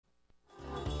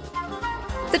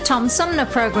The Tom Sumner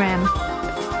Program.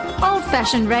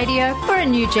 Old-fashioned radio for a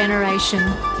new generation.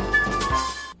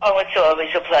 Oh, it's always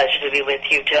a pleasure to be with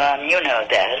you, Tom. You know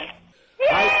that.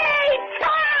 Yay,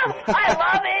 Tom! I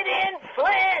love it in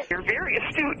Flint! You're very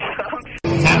astute, Tom.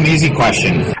 Tom, easy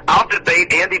question. I'll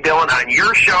debate Andy Dillon on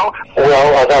your show.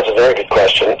 Well, that's a very good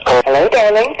question. Hello,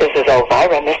 darling. This is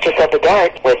Elvira, Mistress of the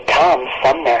Dark, with Tom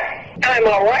Sumner. I'm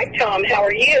all right, Tom. How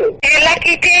are you? Hey,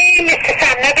 lucky day, Mr.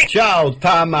 Sumner. Ciao,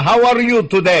 Tom. How are you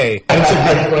today? That's a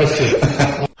good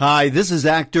question. Hi, this is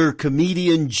actor,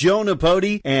 comedian Joe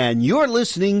Napodi, and you're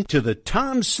listening to the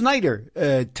Tom Smothers.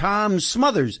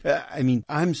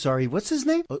 I'm sorry, what's his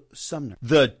name? Oh, Sumner.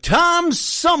 The Tom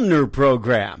Sumner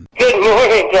Program. Good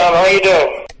morning, Tom. How you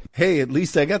doing? Hey, at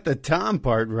least I got the Tom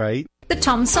part right. The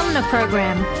Tom Sumner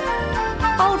Program.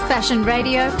 Old-fashioned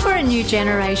radio for a new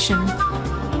generation.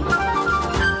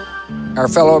 Our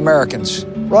fellow Americans.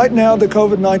 Right now, the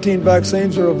COVID-19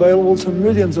 vaccines are available to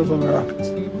millions of Americans.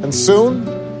 And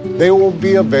soon, they will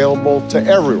be available to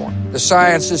everyone. The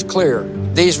science is clear.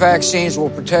 These vaccines will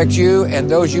protect you and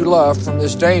those you love from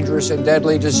this dangerous and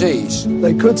deadly disease.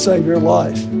 They could save your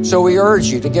life. So we urge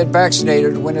you to get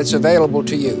vaccinated when it's available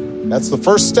to you. That's the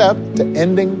first step to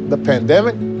ending the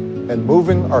pandemic and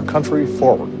moving our country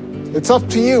forward. It's up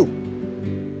to you.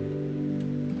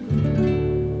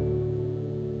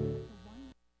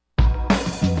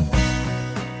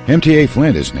 MTA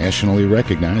Flint is nationally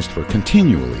recognized for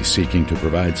continually seeking to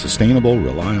provide sustainable,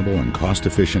 reliable, and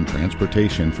cost-efficient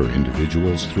transportation for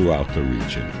individuals throughout the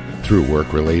region. Through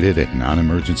work-related and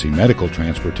non-emergency medical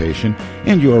transportation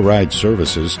and Your Ride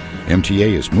services,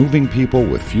 MTA is moving people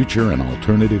with future and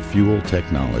alternative fuel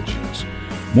technologies.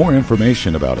 More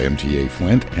information about MTA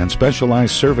Flint and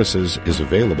specialized services is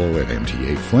available at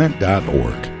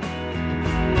mtaflint.org.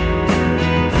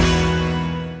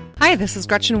 Hi, this is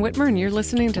Gretchen Whitmer, and you're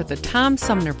listening to the Tom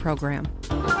Sumner Program.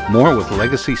 More with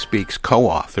Legacy Speaks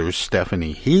co-authors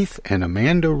Stephanie Heath and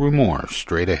Amanda Rumore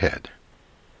straight ahead.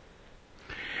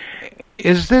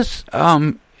 Is this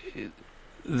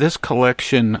this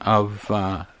collection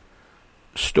of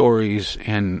stories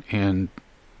and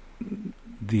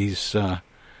these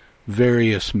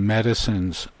various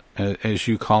medicines, as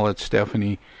you call it,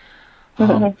 Stephanie,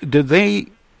 did they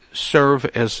serve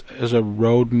as a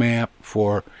roadmap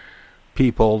for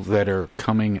people that are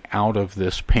coming out of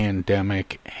this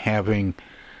pandemic having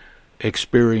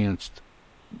experienced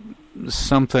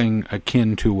something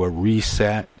akin to a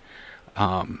reset,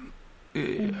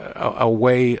 a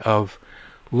way of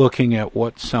looking at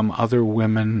what some other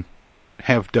women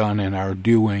have done and are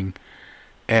doing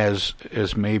as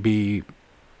maybe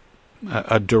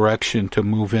a direction to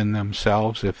move in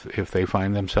themselves if they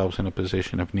find themselves in a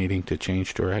position of needing to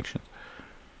change directions?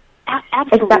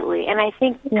 Absolutely, and I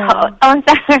think. I'm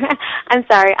sorry. I'm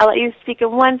sorry. I'll let you speak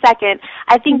in 1 second.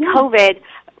 I think COVID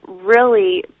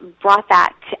really brought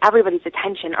that to everybody's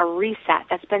attention. A reset.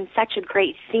 That's been such a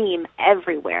great theme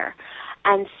everywhere,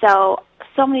 and so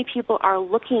many people are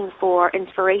looking for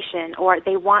inspiration, or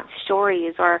they want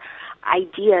stories or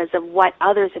ideas of what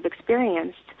others have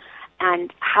experienced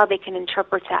and how they can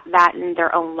interpret that in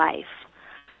their own life.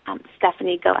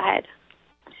 Stephanie, go ahead.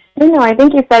 No, I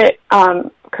think you said it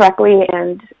correctly,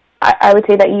 and I would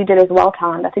say that you did as well,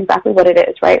 Tom. That's exactly what it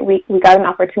is, right? We got an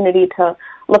opportunity to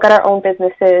look at our own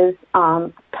businesses,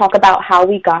 talk about how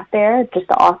we got there, just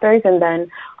the authors, and then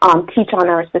teach on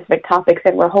our specific topics.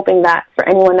 And we're hoping that for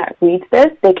anyone that reads this,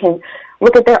 they can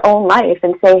look at their own life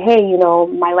and say, hey,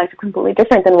 my life is completely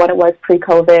different than what it was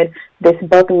pre-COVID. This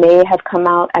book may have come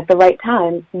out at the right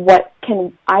time. What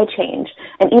can I change?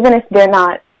 And even if we're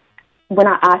not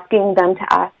asking them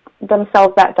to ask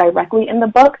themselves that directly in the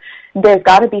book, there's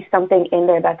got to be something in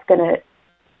there that's going to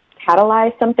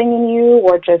catalyze something in you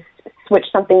or just switch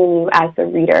something in you as the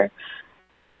reader.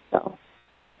 So,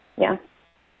 yeah.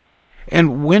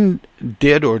 And when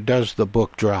did or does the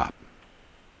book drop?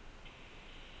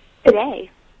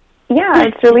 Today. Yeah,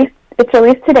 it's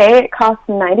released today. It costs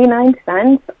 99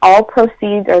 cents. All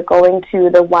proceeds are going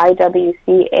to the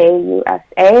YWCA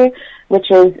USA, which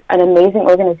is an amazing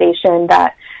organization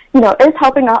that is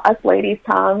helping out us ladies,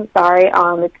 Tom. Sorry.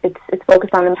 It's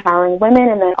focused on empowering women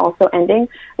and then also ending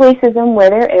racism where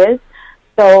there is.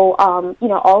 So,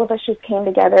 all of us just came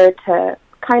together to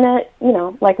kind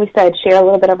of, like we said, share a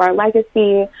little bit of our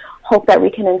legacy, hope that we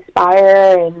can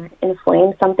inspire and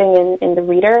inflame something in the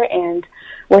reader. And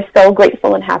we're so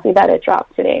grateful and happy that it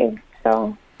dropped today.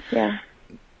 So, yeah.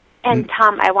 And,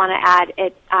 Tom, I want to add,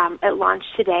 it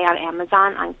launched today on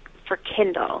Amazon for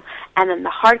Kindle, and then the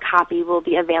hard copy will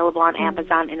be available on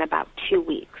Amazon in about 2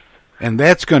 weeks. And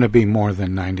that's going to be more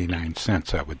than 99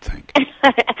 cents, I would think.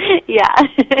 Yeah.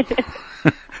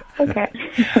 Okay.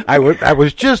 I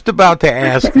was just about to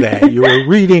ask that. You were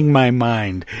reading my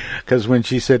mind, because when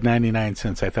she said 99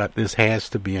 cents, I thought this has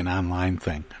to be an online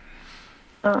thing.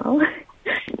 Oh,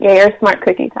 yeah, you're a smart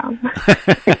cookie, Tom.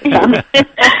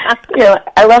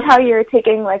 I love how you're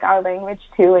taking like our language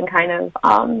too, and kind of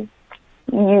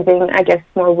using, I guess,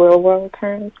 more real world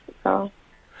terms. So,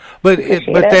 but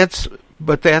that's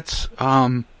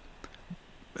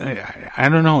I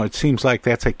don't know. It seems like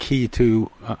that's a key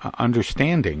to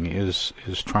understanding is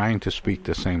trying to speak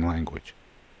the same language.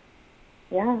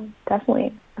 Yeah,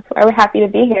 definitely. That's why we're happy to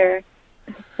be here.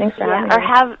 Thanks for having me. Or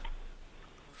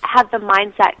have the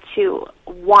mindset to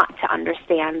want to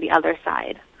understand the other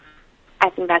side. I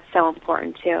think that's so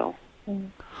important too.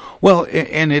 Well,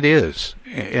 and it is,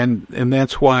 and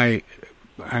that's why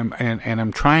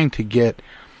I'm trying to get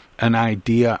an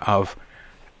idea of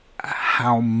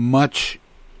how much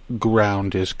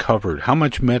ground is covered, how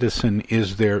much medicine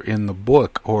is there in the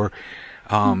book, or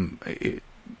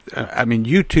I mean,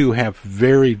 you two have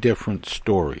very different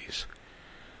stories,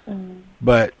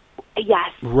 but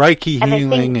yes, Reiki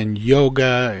healing and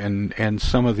yoga and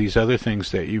some of these other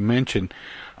things that you mentioned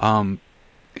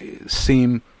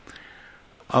seem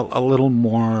a little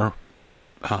more.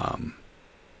 I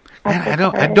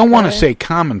don't want to say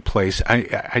commonplace.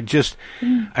 I just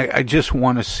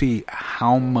want to see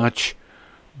how much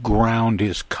ground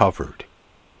is covered.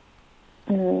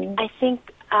 I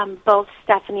think both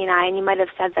Stephanie and I, and you might have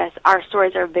said this, our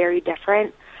stories are very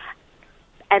different.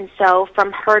 And so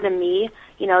from her to me,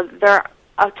 there are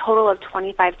a total of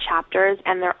 25 chapters,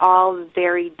 and they're all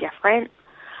very different,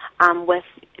 with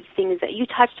things that you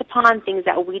touched upon, things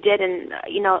that we did, and,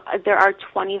 there are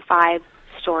 25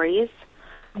 stories,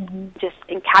 just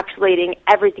encapsulating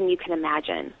everything you can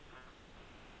imagine.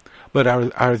 But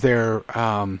are there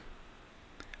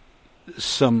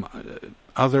some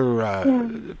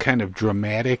other kind of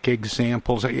dramatic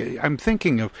examples? I'm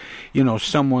thinking of,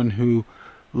 someone who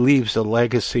leaves a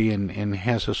legacy and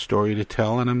has a story to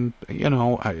tell, and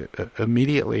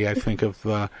immediately I think of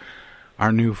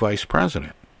our new vice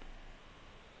president.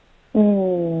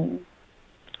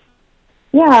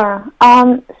 Yeah.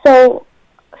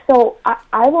 So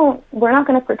I won't. We're not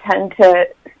going to pretend to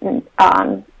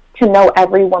know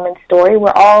every woman's story.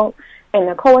 We're all in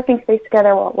a co-working space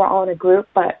together. We're all in a group.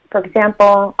 But for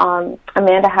example,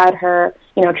 Amanda had her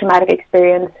traumatic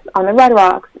experience on the Red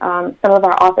Rocks. Some of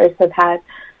our authors have had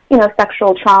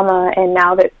sexual trauma, and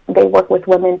now that they work with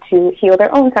women to heal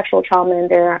their own sexual trauma, and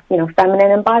they're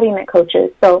feminine embodiment coaches.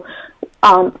 So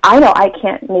I know I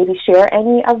can't maybe share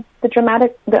any of the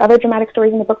other dramatic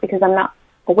stories in the book because I'm not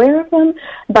aware of them.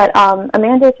 But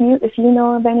Amanda, if you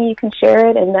know of any, you can share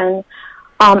it, and then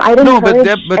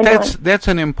that's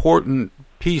an important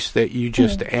piece that you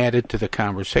just added to the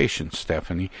conversation,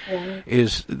 Stephanie. Yeah.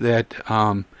 Is that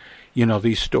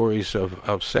these stories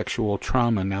of sexual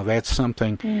trauma. Now that's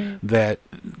something that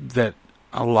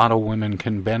a lot of women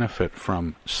can benefit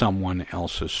from, someone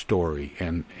else's story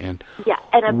and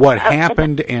what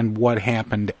happened and what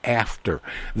happened after.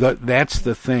 That's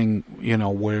the thing,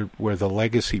 where the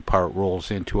legacy part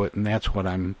rolls into it, and that's what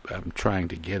I'm trying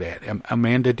to get at.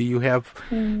 Amanda, do you have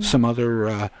some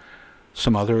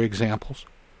other examples?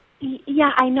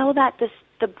 Yeah, I know that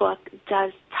the book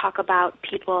does talk about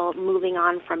people moving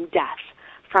on from death,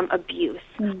 from abuse,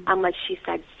 like she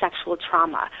said, sexual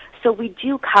trauma. So we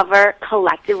do cover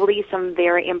collectively some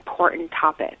very important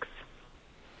topics.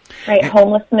 Right,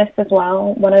 homelessness as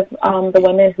well. One of the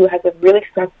women who has a really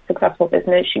successful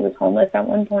business, she was homeless at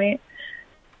one point.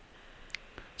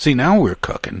 See, now we're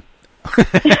cooking.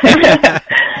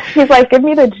 He's like, give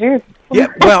me the juice. Yeah,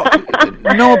 well,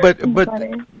 no,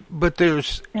 but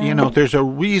there's there's a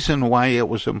reason why it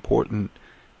was important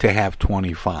to have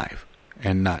 25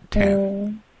 and not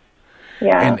 10.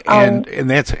 Yeah,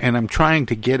 and I'm trying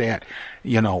to get at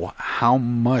how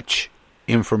much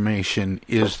information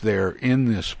is there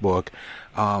in this book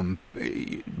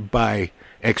by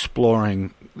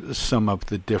exploring some of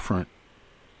the different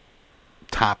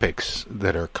topics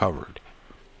that are covered.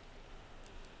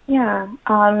 Yeah,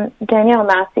 Danielle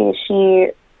Massey,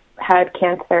 she had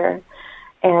cancer,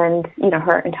 and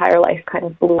her entire life kind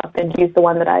of blew up. And she's the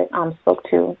one that I spoke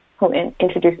to, who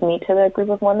introduced me to the group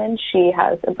of women. She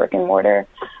has a brick and mortar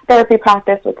therapy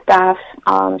practice with staff.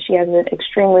 She has a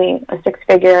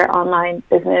six-figure online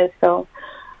business. So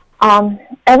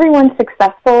everyone's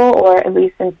successful, or at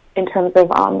least in terms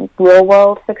of real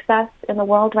world success in the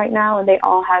world right now, and they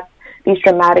all have these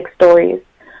dramatic stories.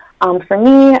 For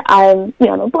me, I'm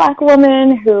a Black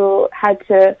woman who had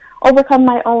to overcome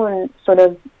my own sort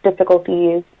of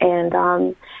difficulties, and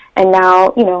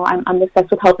now I'm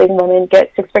obsessed with helping women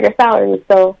get six-figure salaries.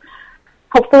 So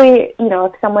hopefully,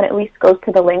 if someone at least goes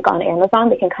to the link on Amazon,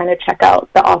 they can kind of check out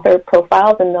the author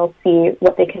profiles and they'll see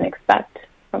what they can expect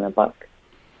from the book.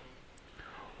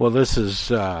 Well, this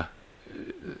is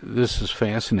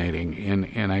fascinating,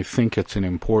 and I think it's an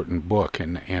important book,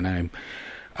 and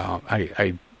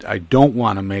I don't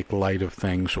want to make light of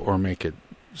things or make it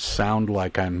sound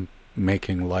like I'm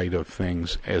making light of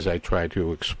things as I try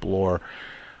to explore,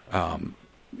 the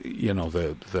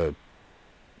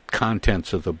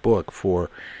contents of the book for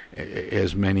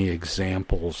as many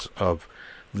examples of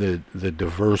the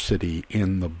diversity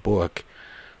in the book,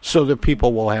 so that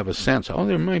people will have a sense,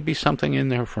 there might be something in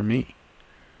there for me.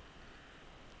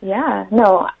 Yeah,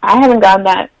 no, I haven't gotten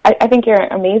that. I think you're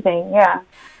amazing. Yeah,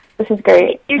 this is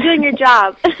great. You're doing your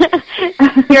job.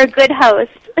 You're a good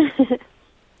host.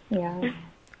 Yeah.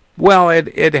 Well,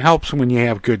 it helps when you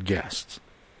have good guests.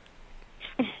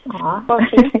 Aw, well,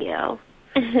 thank you.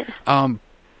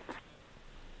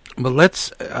 But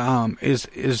let's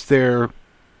is there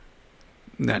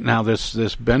now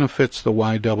this benefits the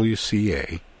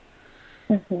YWCA.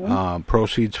 Mm-hmm.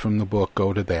 Proceeds from the book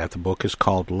go to that. The book is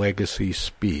called Legacy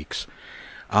Speaks.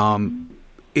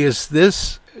 Is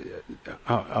this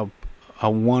a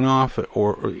one-off,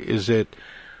 or is it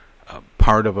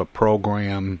part of a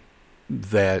program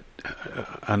that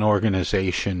an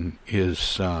organization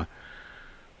is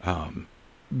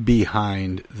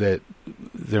behind, that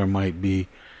there might be,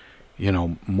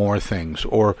 more things,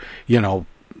 or,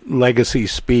 Legacy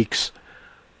Speaks,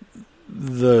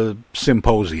 the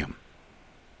symposium?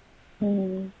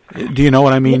 Do you know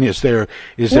what I mean? Is there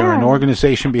an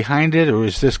organization behind it, or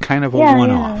is this kind of a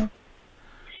one-off?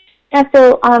 Yeah.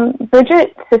 So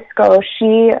Bridget Cisco,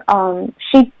 she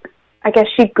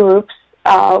groups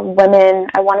women,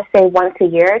 I want to say once a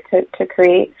year, to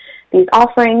create these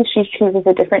offerings. She chooses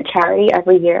a different charity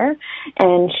every year,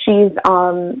 and she's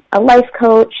a life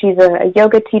coach, she's a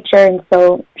yoga teacher, and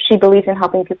so she believes in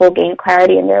helping people gain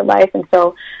clarity in their life, and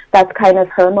so that's kind of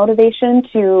her motivation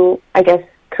to, I guess,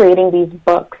 creating these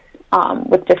books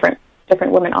with different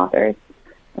women authors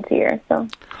once a year.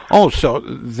 So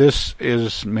this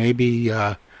is maybe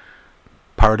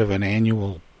part of an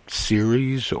annual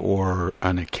series or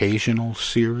an occasional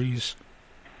series?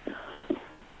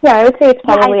 Yeah, I would say it's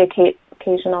probably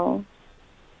occasional.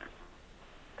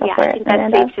 Yeah, I think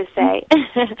that's safe to say.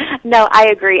 No, I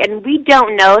agree. And we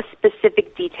don't know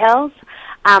specific details,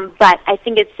 but I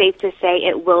think it's safe to say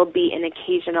it will be an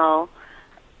occasional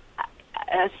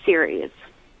series.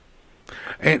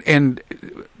 And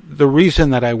the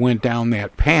reason that I went down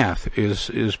that path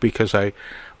is because I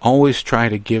always try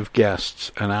to give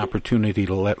guests an opportunity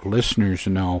to let listeners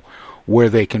know where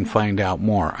they can find out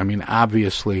more. I mean,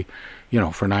 obviously,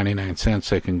 for 99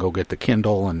 cents they can go get the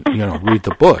Kindle and, read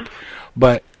the book.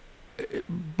 But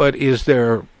is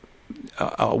there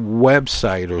a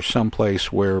website or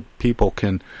someplace where people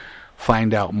can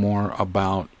find out more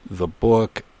about the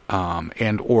book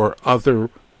and or other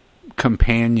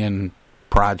companion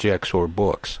projects or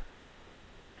books?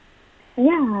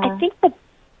 Yeah. I think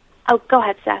go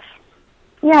ahead, Steph.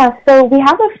 Yeah, so we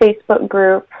have a Facebook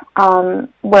group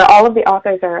where all of the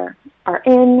authors are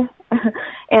in,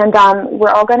 and we're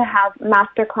all going to have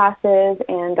master classes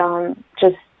and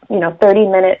just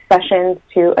 30-minute sessions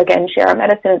to, again, share our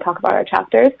medicine and talk about our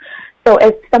chapters. So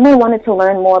if someone wanted to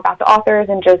learn more about the authors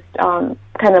and just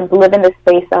kind of live in the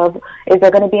space of, is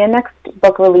there going to be a next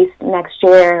book released next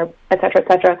year, et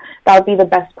cetera, that would be the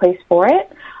best place for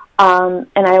it. And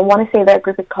I want to say that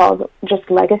group is called just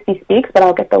Legacy Speaks, but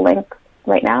I'll get the link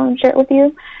right now and share it with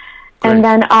you. Great. And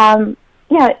then,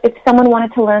 if someone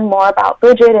wanted to learn more about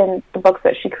Bridget and the books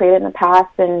that she created in the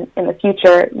past and in the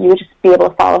future, you would just be able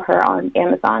to follow her on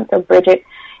Amazon. So Bridget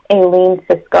Aileen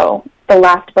Cisco. The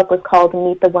last book was called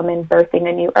Meet the Woman Birthing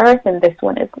a New Earth, and this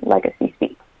one is Legacy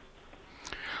Speaks.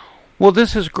 Well,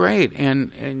 this is great,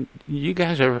 and you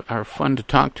guys are fun to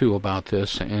talk to about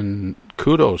this, and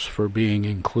kudos for being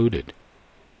included.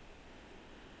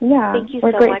 Yeah, thank you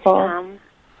we're so grateful. much, Tom.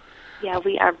 Yeah,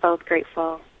 we are both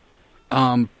grateful.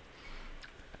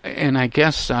 And I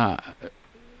guess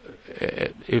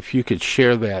if you could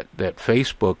share that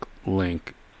Facebook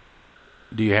link,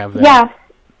 do you have that? Yes.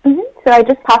 Mm-hmm. So I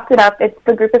just popped it up.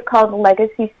 The group is called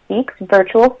Legacy Speaks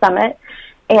Virtual Summit.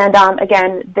 And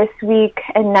again, this week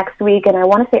and next week, and I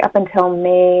want to say up until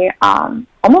May,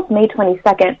 almost May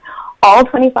 22nd, all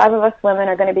 25 of us women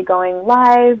are going to be going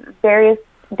live various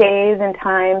days and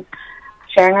times,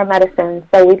 sharing our medicine.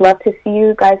 So we'd love to see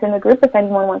you guys in the group if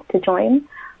anyone wants to join.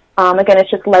 Again, it's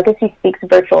just Legacy Speaks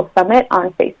Virtual Summit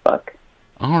on Facebook.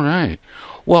 All right.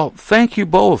 Well, thank you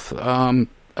both,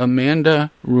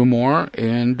 Amanda Rumore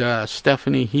and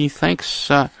Stephanie Heath. Thanks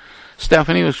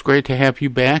Stephanie, it was great to have you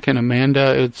back, and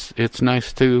Amanda, it's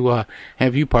nice to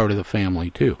have you part of the family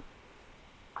too.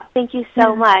 Thank you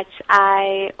so much.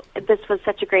 This was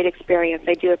such a great experience.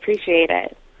 I do appreciate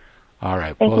it. All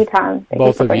right. Thank you, Tom.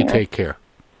 Both of you take care.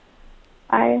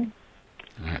 Bye.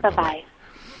 Right, bye-bye.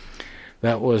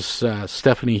 That was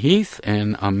Stephanie Heath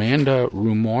and Amanda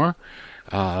Rumore,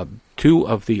 two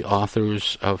of the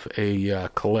authors of a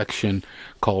collection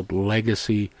called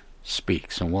Legacy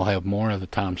Speaks. And we'll have more of the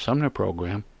Tom Sumner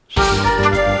program.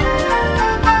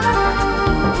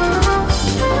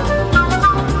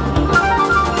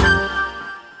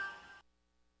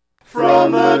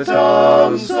 From the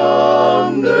Tom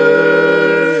Sumner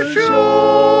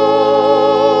Show.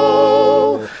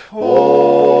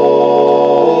 Oh,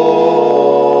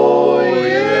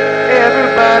 yeah.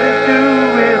 Everybody's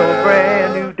doing a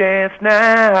brand new dance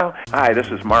now. Hi, this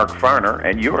is Mark Farner,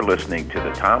 and you're listening to the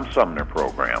Tom Sumner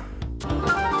Program.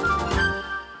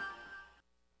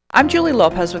 I'm Julie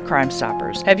Lopez with Crime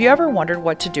Stoppers. Have you ever wondered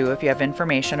what to do if you have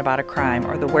information about a crime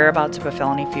or the whereabouts of a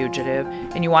felony fugitive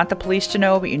and you want the police to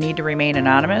know but you need to remain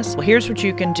anonymous? Well, here's what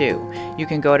you can do. You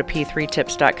can go to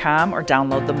p3tips.com or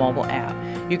download the mobile app.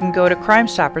 You can go to Crime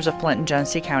Stoppers of Flint and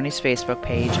Genesee County's Facebook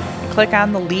page and click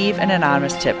on the Leave an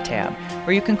Anonymous Tip tab,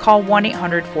 or you can call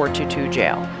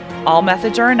 1-800-422-JAIL. All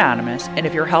methods are anonymous, and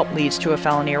if your help leads to a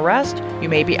felony arrest, you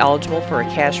may be eligible for a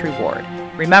cash reward.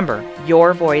 Remember,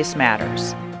 your voice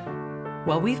matters.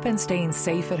 While we've been staying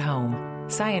safe at home,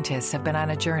 scientists have been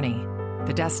on a journey.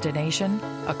 The destination,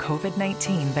 a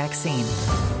COVID-19 vaccine.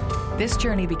 This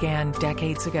journey began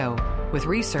decades ago with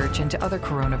research into other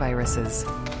coronaviruses.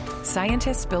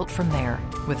 Scientists built from there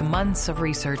with months of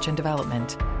research and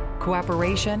development,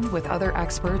 cooperation with other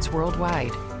experts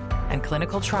worldwide, and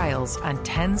clinical trials on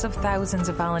tens of thousands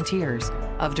of volunteers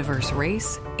of diverse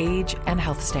race, age, and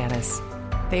health status.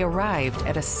 They arrived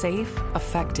at a safe,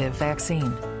 effective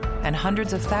vaccine, and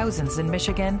hundreds of thousands in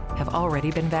Michigan have already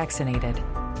been vaccinated.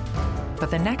 But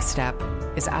the next step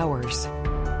is ours.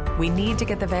 We need to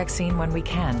get the vaccine when we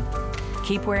can.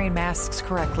 Keep wearing masks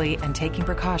correctly and taking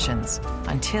precautions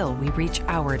until we reach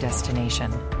our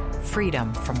destination,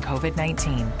 freedom from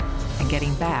COVID-19, and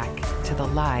getting back to the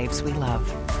lives we love.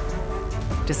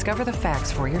 Discover the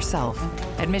facts for yourself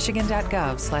at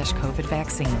michigan.gov/COVID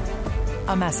vaccine.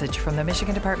 A message from the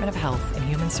Michigan Department of Health and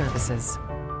Human Services.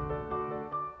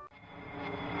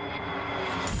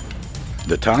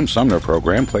 The Tom Sumner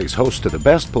Program plays host to the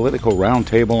best political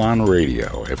roundtable on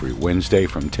radio every Wednesday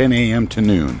from 10 a.m. to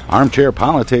noon. Armchair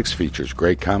Politics features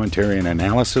great commentary and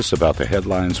analysis about the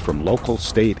headlines from local,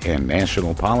 state, and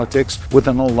national politics with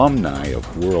an alumni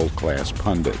of world-class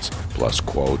pundits, plus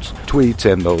quotes, tweets,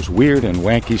 and those weird and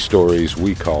wacky stories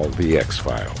we call the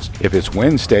X-Files. If it's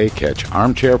Wednesday, catch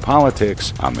Armchair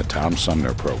Politics on the Tom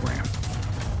Sumner Program.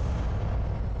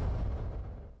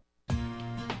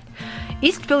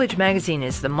 East Village Magazine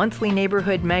is the monthly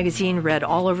neighborhood magazine read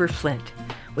all over Flint.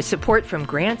 With support from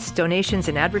grants, donations,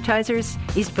 and advertisers,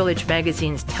 East Village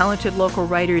Magazine's talented local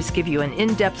writers give you an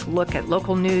in-depth look at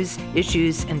local news,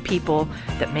 issues, and people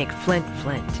that make Flint,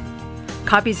 Flint.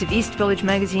 Copies of East Village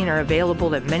Magazine are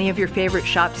available at many of your favorite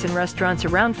shops and restaurants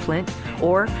around Flint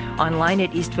or online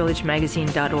at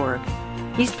eastvillagemagazine.org.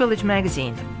 East Village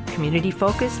Magazine,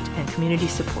 community-focused and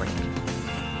community-supported.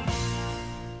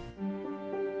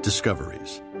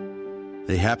 Discoveries.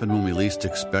 They happen when we least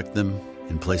expect them,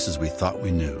 in places we thought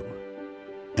we knew.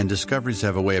 And discoveries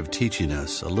have a way of teaching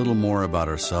us a little more about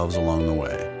ourselves along the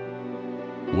way.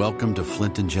 Welcome to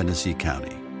Flint and Genesee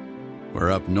County, where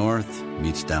up north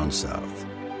meets down south.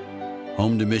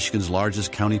 Home to Michigan's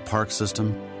largest county park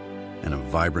system and a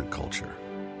vibrant culture.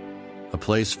 A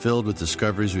place filled with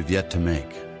discoveries we've yet to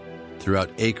make,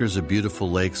 throughout acres of beautiful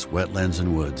lakes, wetlands,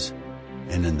 and woods,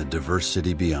 and in the diverse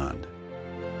city beyond.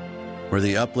 Where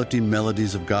the uplifting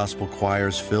melodies of gospel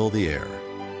choirs fill the air,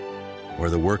 where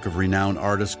the work of renowned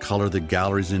artists color the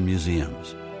galleries and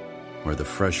museums, where the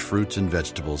fresh fruits and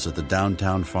vegetables at the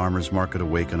downtown farmers market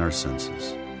awaken our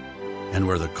senses, and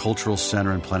where the cultural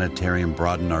center and planetarium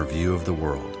broaden our view of the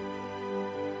world.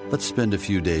 Let's spend a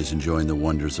few days enjoying the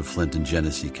wonders of Flint and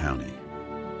Genesee County,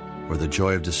 where the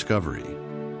joy of discovery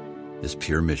is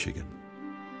pure Michigan.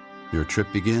 Your trip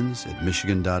begins at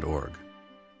michigan.org.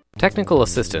 Technical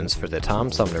assistance for the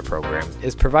Tom Sumner Program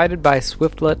is provided by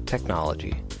Swiftlet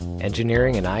Technology,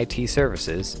 engineering and IT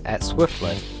services at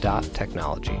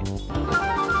swiftlet.technology.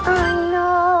 I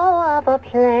know of a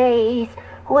place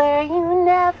where you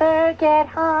never get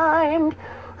harmed,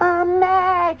 a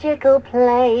magical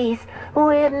place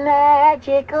with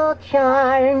magical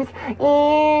charms,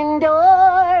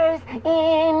 indoors,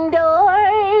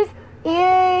 indoors,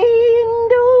 indoors.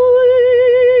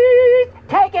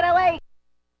 Take it away.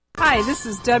 Hi, this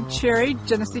is Deb Cherry,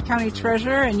 Genesee County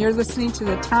Treasurer, and you're listening to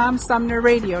the Tom Sumner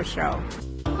Radio Show.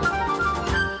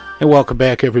 And welcome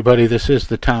back, everybody. This is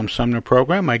the Tom Sumner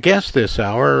Program. My guest this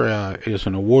hour is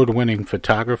an award-winning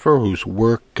photographer whose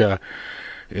work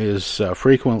is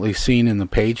frequently seen in the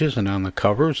pages and on the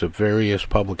covers of various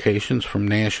publications from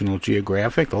National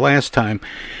Geographic. The last time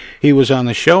he was on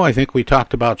the show, I think we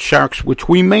talked about sharks, which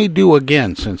we may do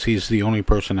again, since he's the only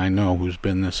person I know who's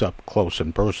been this up close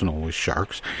and personal with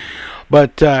sharks.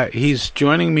 But he's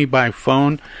joining me by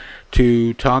phone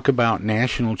to talk about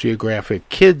National Geographic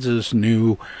Kids'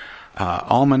 new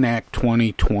Almanac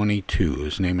 2022.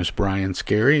 His name is Brian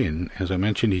Skerry, and as I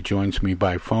mentioned, he joins me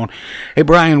by phone. Hey,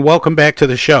 Brian, welcome back to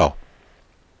the show.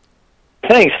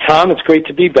 Thanks, Tom. It's great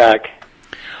to be back.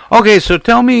 Okay, so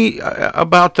tell me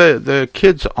about the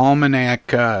Kids Almanac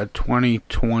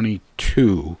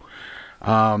 2022.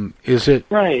 Is it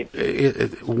right?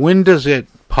 When does it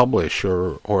publish,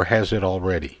 or has it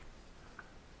already?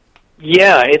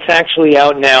 Yeah, it's actually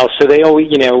out now. So they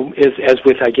always, as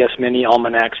with, I guess, many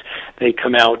almanacs, they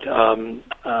come out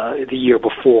the year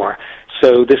before.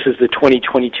 So this is the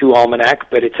 2022 almanac,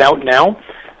 but it's out now,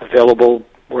 available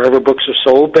wherever books are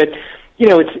sold. But,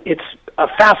 it's a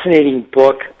fascinating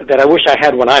book that I wish I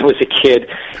had when I was a kid.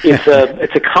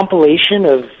 It's a compilation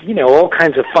of, all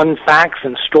kinds of fun facts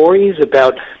and stories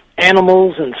about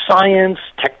animals and science,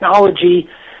 technology,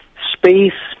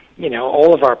 space,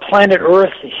 all of our planet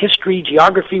Earth, history,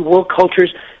 geography, world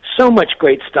cultures, so much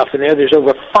great stuff in there. There's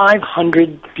over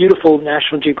 500 beautiful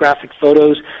National Geographic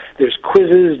photos. There's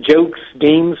quizzes, jokes,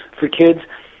 games for kids.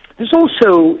 There's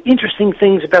also interesting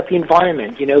things about the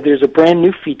environment. There's a brand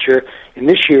new feature in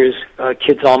this year's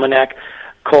Kids Almanac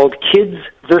called Kids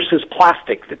versus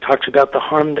Plastic that talks about the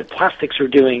harm that plastics are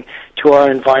doing to our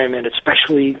environment,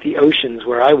 especially the oceans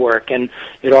where I work, and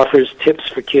it offers tips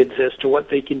for kids as to what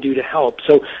they can do to help.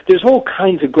 So there's all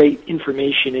kinds of great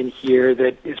information in here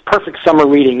that is perfect summer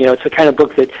reading. It's the kind of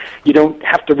book that you don't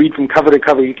have to read from cover to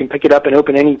cover. You can pick it up and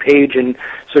open any page and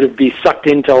sort of be sucked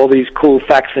into all these cool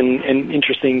facts and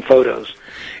interesting photos.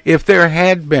 If there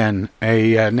had been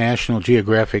a National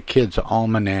Geographic Kids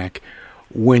Almanac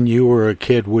when you were a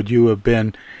kid, would you have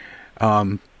been,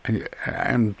 I'm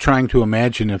trying to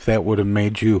imagine if that would have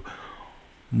made you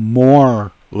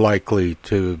more likely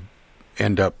to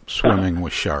end up swimming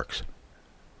with sharks.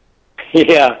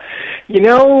 Yeah.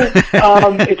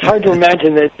 It's hard to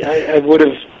imagine that I would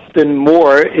have been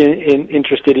more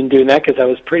interested in doing that, because I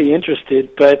was pretty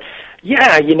interested. But,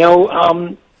 yeah,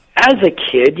 as a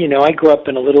kid, I grew up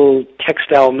in a little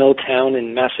textile mill town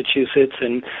in Massachusetts,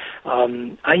 and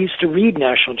I used to read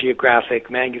National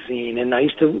Geographic magazine, and I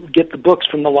used to get the books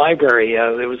from the library.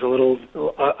 There was a little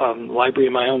library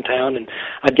in my hometown, and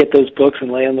I'd get those books and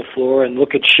lay on the floor and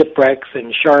look at shipwrecks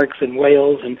and sharks and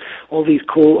whales and all these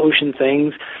cool ocean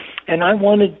things. And I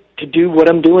wanted to do what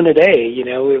I'm doing today.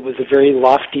 It was a very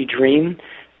lofty dream,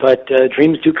 but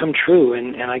dreams do come true,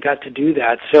 and I got to do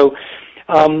that. So,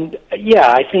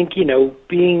 I think,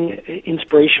 being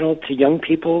inspirational to young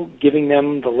people, giving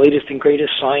them the latest and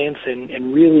greatest science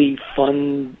and really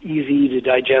fun, easy to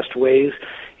digest ways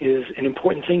is an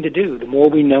important thing to do. The more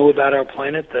we know about our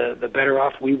planet, the better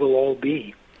off we will all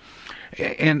be.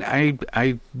 And I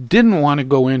didn't want to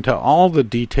go into all the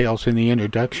details in the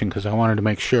introduction because I wanted to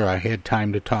make sure I had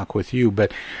time to talk with you.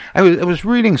 But I was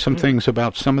reading some things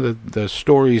about some of the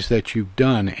stories that you've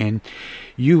done, and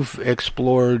you've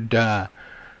explored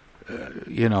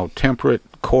temperate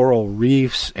coral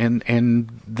reefs and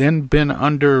then been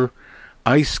under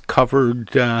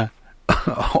ice-covered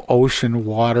ocean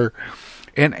water.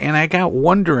 And I got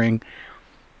wondering,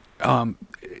 and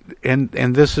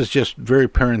this is just very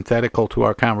parenthetical to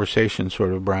our conversation,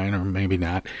 sort of, Brian, or maybe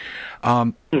not.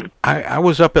 I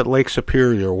was up at Lake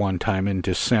Superior one time in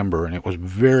December, and it was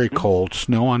very cold,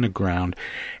 snow on the ground,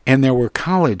 and there were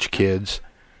college kids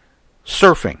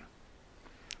surfing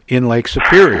in Lake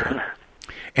Superior,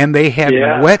 and they had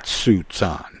wetsuits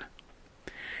on.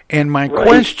 And my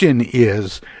question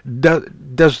is,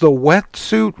 does the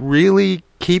wetsuit really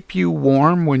keep you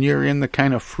warm when you're in the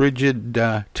kind of frigid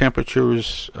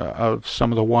temperatures of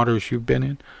some of the waters you've been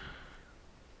in?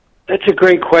 That's a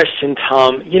great question,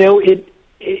 Tom.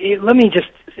 Let me just,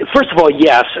 first of all,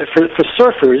 yes, for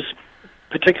surfers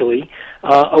particularly,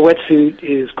 a wetsuit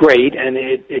is great, and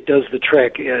it does the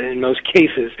trick in most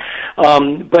cases.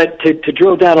 But to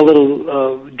drill down a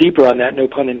little deeper on that, no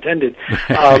pun intended,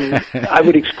 I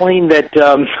would explain that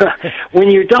when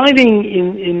you're diving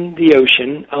in the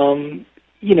ocean,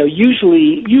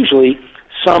 usually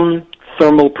some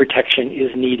thermal protection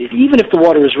is needed, even if the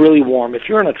water is really warm. If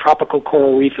you're on a tropical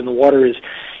coral reef and the water is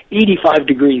 85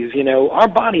 degrees. Our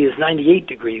body is 98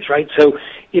 degrees, right? So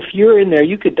if you're in there,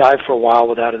 you could dive for a while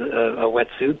without a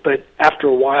wetsuit, but after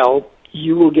a while,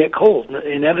 you will get cold,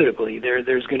 inevitably.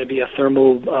 There's going to be a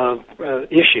thermal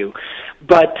issue.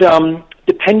 But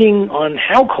depending on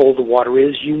how cold the water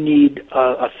is, you need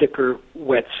a thicker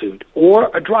wetsuit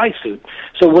or a dry suit.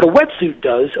 So what a wetsuit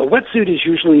does, a wetsuit is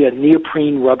usually a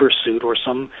neoprene rubber suit or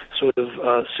some sort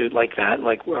of suit like that,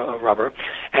 like rubber,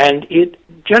 and it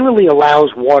generally allows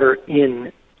water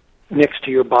in next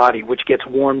to your body, which gets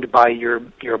warmed by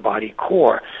your body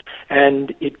core,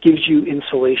 and it gives you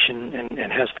insulation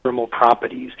and has thermal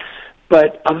properties.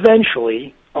 But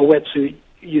eventually,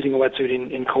 using a wetsuit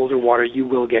in colder water, you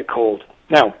will get cold.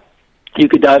 Now, you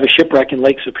could dive a shipwreck in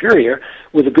Lake Superior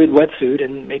with a good wetsuit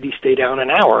and maybe stay down an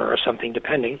hour or something,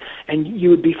 depending, and you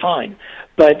would be fine.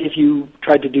 But if you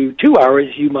tried to do 2 hours,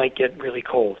 you might get really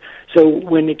cold. So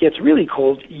when it gets really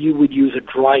cold, you would use a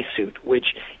dry suit,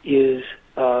 which is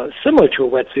similar to a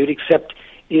wetsuit, except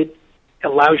it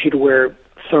allows you to wear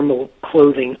thermal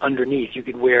clothing underneath. You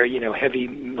could wear, heavy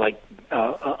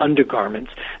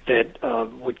undergarments that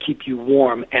would keep you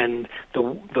warm, and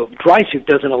the dry suit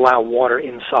doesn't allow water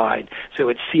inside, so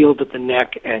it's sealed at the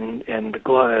neck and the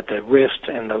glove at the wrist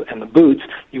and the boots.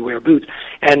 You wear boots,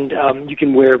 and you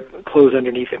can wear clothes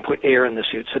underneath and put air in the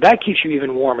suit, so that keeps you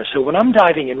even warmer. So when I'm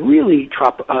diving in really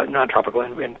not tropical,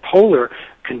 in polar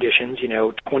conditions,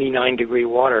 29-degree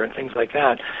water and things like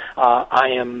that, I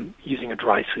am using a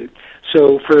dry suit.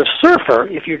 So for a surfer,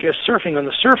 if you're just surfing on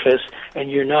the surface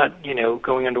and you're not,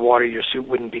 going underwater, your suit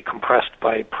wouldn't be compressed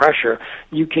by pressure,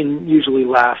 you can usually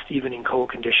last even in cold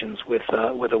conditions with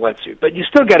a wetsuit. But you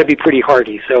still got to be pretty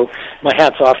hardy. So my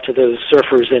hat's off to those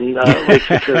surfers in Lake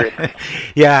Superior.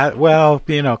 Yeah, well,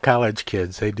 college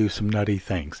kids, they do some nutty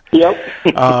things. Yep.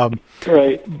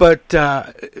 Right. But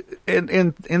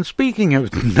in speaking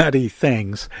of nutty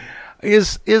things,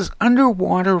 is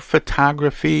underwater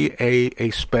photography a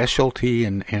specialty,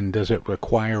 and does it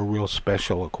require real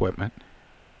special equipment?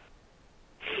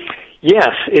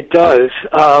 Yes, it does.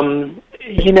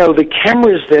 The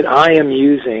cameras that I am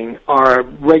using are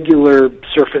regular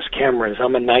surface cameras.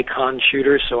 I'm a Nikon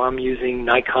shooter, so I'm using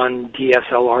Nikon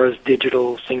DSLR's,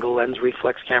 digital single-lens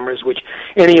reflex cameras, which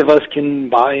any of us can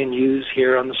buy and use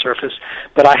here on the surface.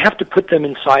 But I have to put them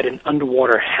inside an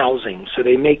underwater housing. So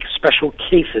they make special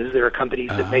cases. There are companies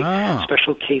that make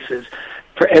special cases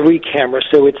for every camera.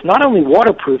 So it's not only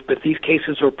waterproof, but these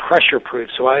cases are pressure-proof.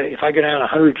 So if I go down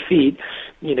 100 feet,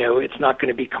 it's not going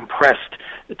to be compressed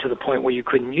to the point where you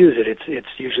couldn't use it. It's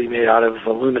usually made out of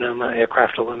aluminum,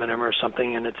 aircraft aluminum or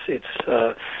something, and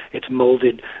it's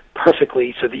molded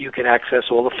perfectly so that you can access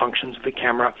all the functions of the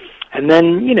camera. And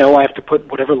then, I have to put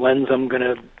whatever lens I'm going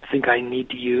to think I need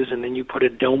to use, and then you put a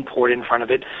dome port in front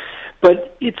of it.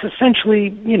 But it's essentially,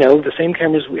 the same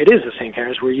cameras, it is the same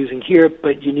cameras we're using here,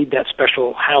 but you need that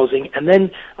special housing. And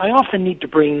then I often need to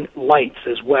bring lights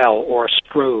as well, or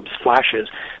strobes, flashes,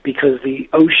 because the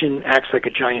ocean acts like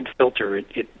a giant filter.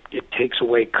 It takes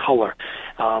away color,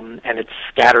 and it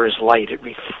scatters light, it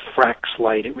refracts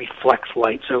light, it reflects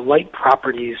light. So light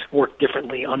properties work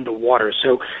differently underwater.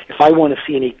 So if I want to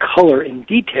see any color in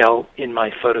detail in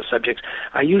my photo subjects,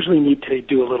 I usually need to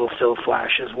do a little fill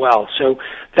flash as well. So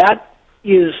that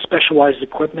is specialized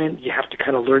equipment. You have to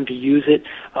kind of learn to use it.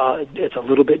 It's a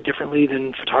little bit differently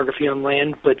than photography on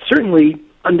land, but certainly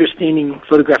understanding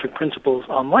photographic principles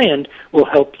on land will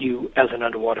help you as an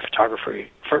underwater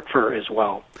photographer as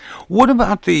well. What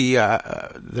about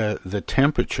the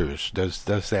temperatures? Does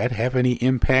that have any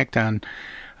impact on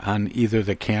either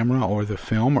the camera or the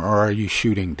film, or are you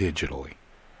shooting digitally?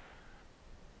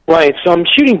 Right, so I'm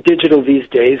shooting digital these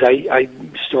days. I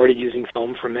started using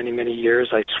film for many, many years.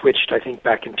 I switched, I think,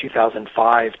 back in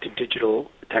 2005 to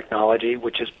digital technology,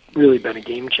 which has really been a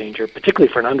game changer,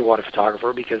 particularly for an underwater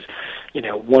photographer, because,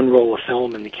 one roll of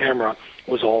film in the camera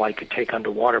was all I could take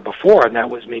underwater before, and that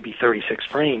was maybe 36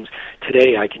 frames.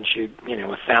 Today I can shoot,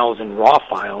 1,000 raw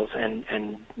files and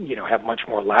have much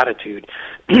more latitude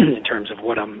in terms of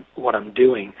what I'm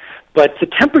doing. But the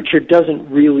temperature doesn't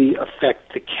really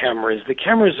affect the cameras. The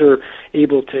cameras are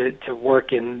able to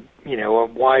work in, a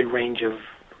wide range of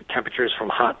temperatures from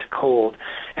hot to cold,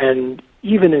 and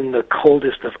even in the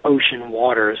coldest of ocean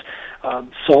waters,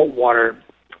 salt water,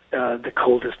 the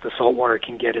coldest the salt water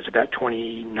can get is about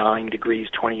 29 degrees,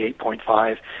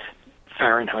 28.5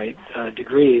 Fahrenheit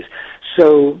degrees.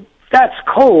 So that's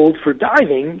cold for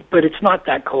diving, but it's not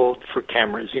that cold for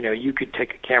cameras. You could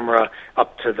take a camera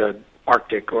up to the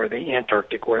Arctic or the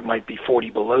Antarctic, where it might be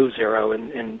 40 below zero,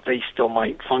 and they still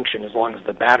might function as long as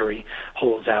the battery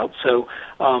holds out. So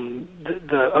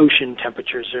the ocean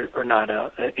temperatures are not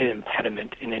an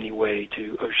impediment in any way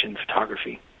to ocean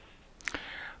photography.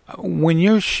 When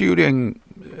you're shooting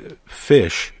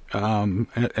fish,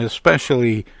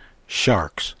 especially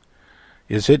sharks,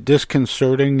 is it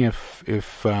disconcerting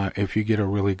if you get a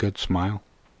really good smile?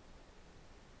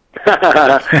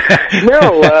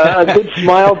 No, a good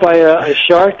smile by a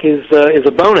shark is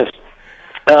a bonus.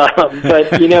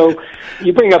 But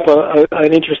you bring up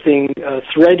an interesting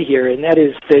thread here, and that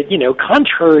is that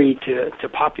contrary to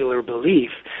popular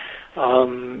belief,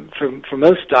 for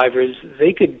most divers,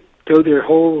 they could go their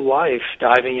whole life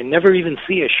diving and never even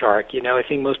see a shark. I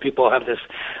think most people have this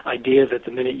idea that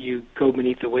the minute you go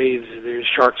beneath the waves, there's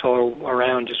sharks all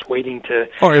around just waiting to...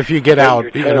 Or if you get out,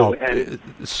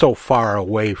 so far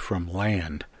away from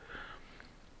land.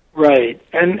 Right.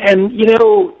 And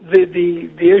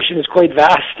the ocean is quite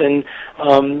vast, and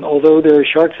although there are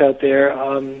sharks out there,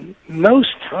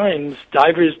 most times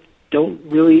divers don't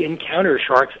really encounter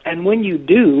sharks, and when you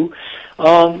do,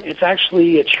 it's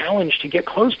actually a challenge to get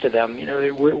close to them.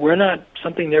 We're not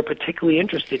something they're particularly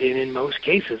interested in most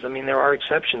cases. I mean, there are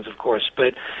exceptions, of course,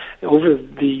 but over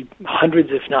the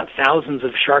hundreds, if not thousands,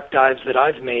 of shark dives that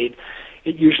I've made,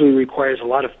 it usually requires a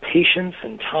lot of patience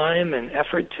and time and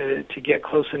effort to get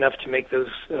close enough to make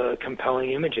those compelling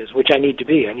images, which I need to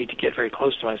be. I need to get very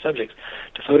close to my subjects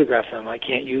to photograph them. I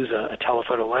can't use a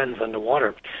telephoto lens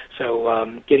underwater.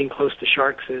 So getting close to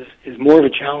sharks is more of a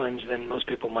challenge than most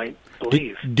people might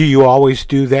believe. Do you always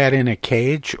do that in a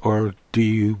cage, or do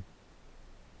you...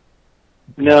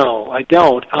 No, I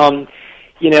don't. I've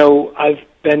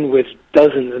been with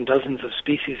dozens and dozens of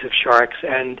species of sharks,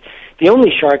 and the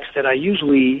only sharks that I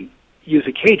usually use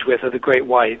a cage with are the great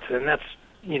whites, and that's,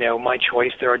 my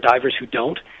choice. There are divers who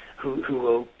don't, who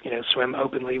will, swim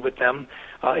openly with them.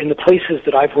 In the places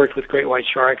that I've worked with great white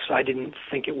sharks, I didn't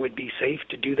think it would be safe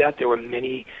to do that. There were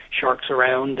many sharks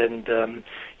around, and,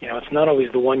 it's not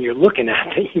always the one you're looking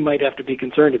at that you might have to be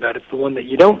concerned about. It's the one that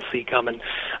you don't see coming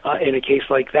in a case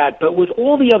like that. But with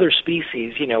all the other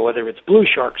species, whether it's blue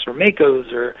sharks or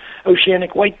makos or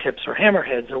oceanic whitetips or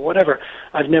hammerheads or whatever,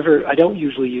 I don't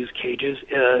usually use cages.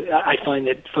 I find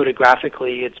that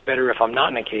photographically it's better if I'm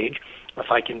not in a cage, if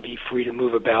I can be free to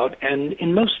move about. And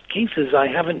in most cases, I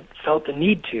haven't felt the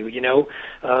need to,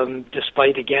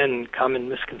 despite, again, common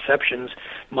misconceptions.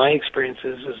 My experience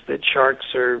is that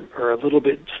sharks are a little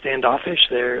bit standoffish.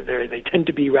 They tend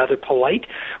to be rather polite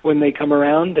when they come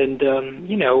around. And,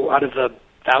 out of the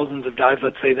thousands of dives,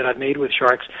 let's say, that I've made with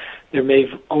sharks, there may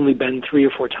have only been 3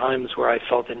 or 4 times where I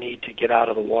felt the need to get out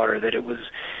of the water, that it was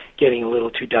getting a little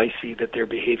too dicey, that their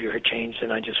behavior had changed,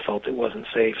 and I just felt it wasn't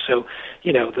safe. So,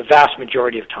 the vast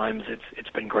majority of times it's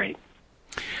been great.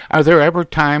 Are there ever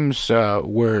times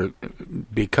where,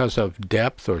 because of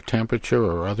depth or temperature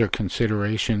or other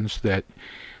considerations,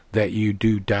 that you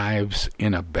do dives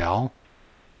in a bell?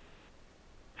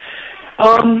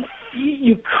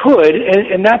 You could,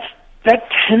 and that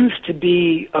tends to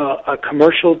be a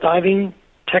commercial diving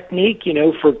technique,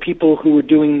 for people who are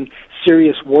doing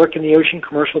serious work in the ocean,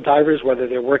 commercial divers, whether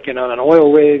they're working on an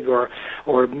oil rig or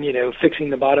fixing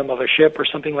the bottom of a ship or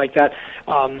something like that.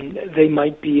 They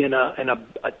might be in a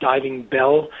diving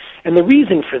bell, and the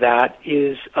reason for that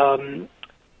is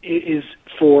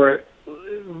for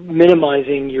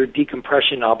minimizing your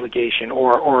decompression obligation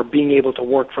or being able to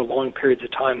work for long periods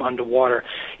of time underwater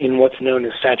in what's known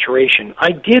as saturation.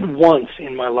 I did once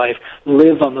in my life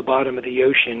live on the bottom of the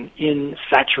ocean in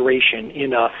saturation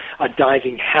in a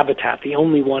diving habitat, the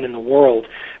only one in the world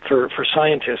for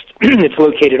scientists. It's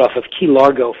located off of Key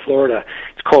Largo, Florida.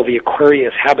 It's called the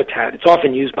Aquarius Habitat. It's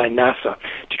often used by NASA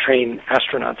to train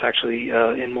astronauts, actually,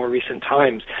 in more recent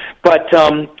times. But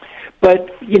the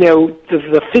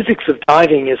physics of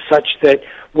diving is such that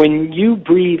when you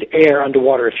breathe air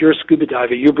underwater, if you're a scuba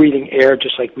diver, you're breathing air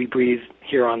just like we breathe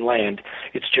here on land.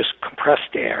 It's just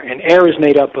compressed air. And air is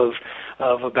made up of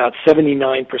about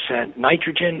 79%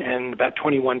 nitrogen and about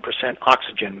 21%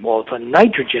 oxygen. Well, the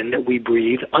nitrogen that we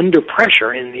breathe under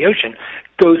pressure in the ocean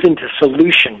goes into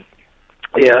solution.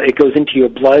 It goes into your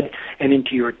blood and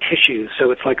into your tissues,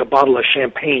 so it's like a bottle of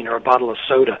champagne or a bottle of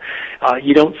soda.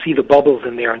 You don't see the bubbles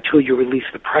in there until you release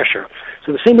the pressure.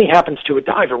 So the same thing happens to a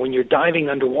diver. When you're diving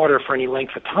underwater for any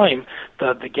length of time,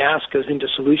 the gas goes into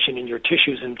solution in your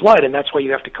tissues and blood, and that's why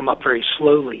you have to come up very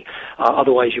slowly.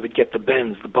 Otherwise, you would get the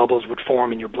bends. The bubbles would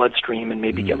form in your bloodstream and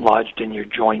maybe get lodged in your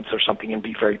joints or something and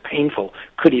be very painful,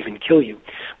 could even kill you.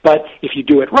 But if you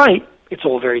do it right, it's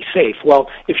all very safe. Well,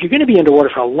 if you're going to be underwater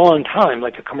for a long time,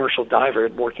 like a commercial diver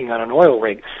working on an oil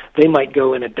rig, they might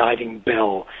go in a diving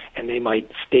bell, and they might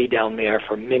stay down there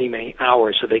for many, many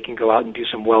hours so they can go out and do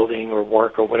some welding or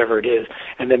work or whatever it is,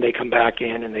 and then they come back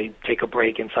in and they take a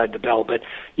break inside the bell. But,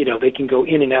 they can go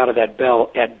in and out of that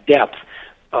bell at depth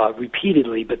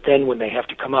repeatedly, but then when they have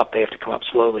to come up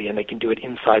slowly, and they can do it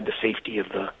inside the safety of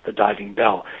the diving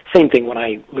bell. Same thing when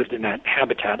I lived in that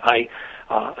habitat. I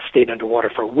stayed underwater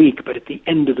for a week, but at the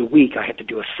end of the week I had to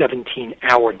do a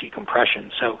 17-hour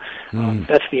decompression. So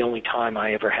that's the only time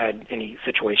I ever had any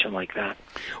situation like that.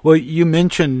 Well, you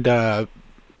mentioned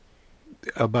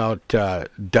about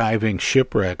diving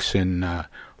shipwrecks in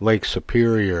Lake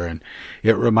Superior, and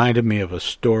it reminded me of a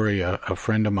story. A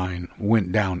friend of mine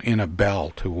went down in a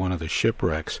bell to one of the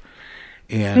shipwrecks,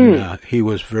 and he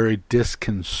was very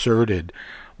disconcerted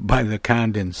by the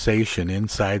condensation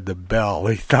inside the bell.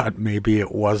 He thought maybe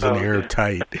it wasn't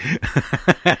airtight.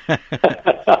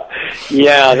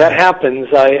 Yeah, that happens.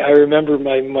 I remember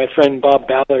my friend Bob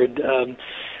Ballard,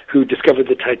 who discovered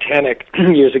the Titanic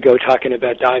years ago, talking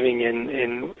about diving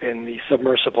in the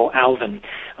submersible Alvin,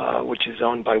 which is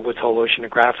owned by Woods Hole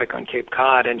Oceanographic on Cape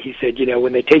Cod. And he said,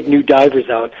 when they take new divers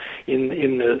out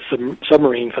in the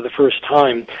submarine for the first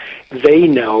time, they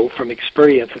know from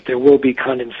experience that there will be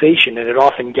condensation, and it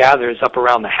often gathers up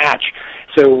around the hatch.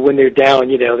 So when they're down,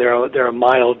 they're a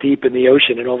mile deep in the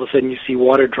ocean, and all of a sudden you see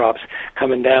water drops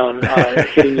coming down,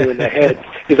 hitting you in the head.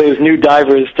 Those new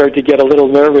divers start to get a little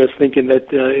nervous, thinking that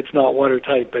it's not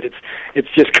watertight, but it's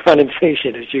just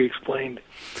condensation, as you explained.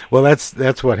 Well,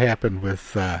 that's what happened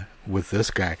with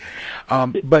this guy.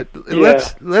 But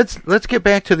let's get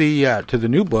back to the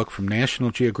new book from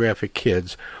National Geographic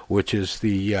Kids, which is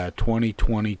the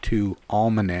 2022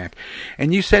 Almanac,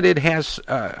 and you said it has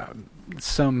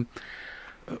some.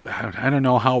 I don't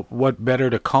know what better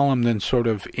to call them than sort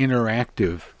of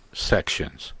interactive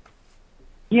sections.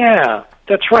 Yeah,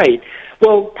 that's right.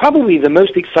 Well, probably the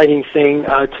most exciting thing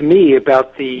to me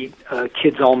about the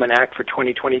Kids Almanac for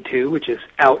 2022, which is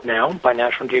out now by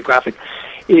National Geographic,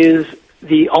 is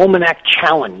the Almanac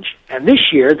Challenge. And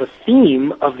this year, the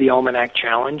theme of the Almanac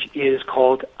Challenge is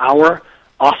called Our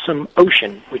Awesome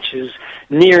Ocean, which is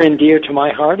near and dear to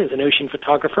my heart as an ocean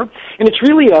photographer. And it's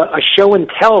really a show and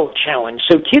tell challenge.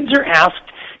 So kids are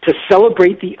asked to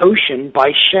celebrate the ocean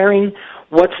by sharing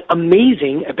what's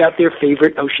amazing about their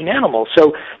favorite ocean animal.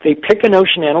 So they pick an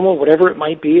ocean animal, whatever it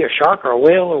might be, a shark or a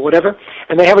whale or whatever,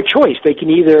 and they have a choice. They can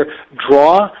either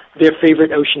draw their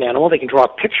favorite ocean animal, they can draw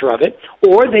a picture of it,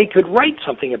 or they could write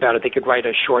something about it. They could write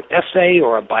a short essay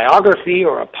or a biography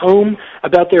or a poem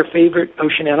about their favorite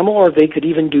ocean animal, or they could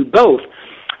even do both.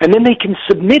 And then they can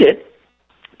submit it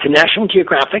to National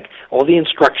Geographic. All the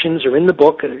instructions are in the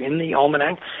book, are in the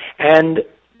almanac, and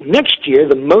next year,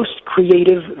 the most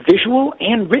creative visual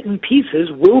and written pieces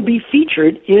will be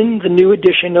featured in the new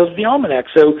edition of the Almanac.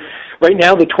 So right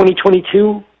now, the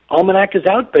 2022 Almanac is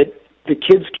out, but the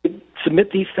kids could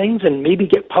submit these things and maybe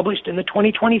get published in the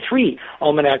 2023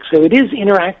 Almanac. So it is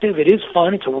interactive. It is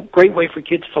fun. It's a great way for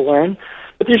kids to learn.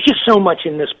 But there's just so much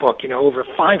in this book, over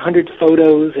 500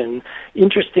 photos and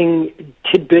interesting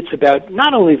tidbits about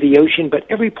not only the ocean, but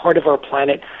every part of our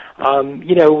planet.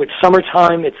 It's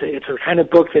summertime. It's a kind of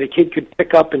book that a kid could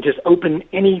pick up and just open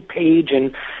any page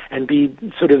and be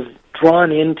sort of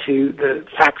drawn into the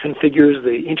facts and figures,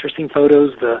 the interesting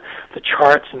photos, the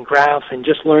charts and graphs, and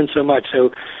just learn so much.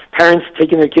 So parents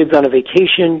taking their kids on a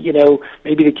vacation,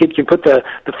 maybe the kid can put the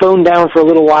phone down for a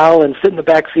little while and sit in the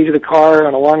back seat of the car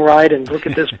on a long ride and look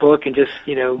at this book and just,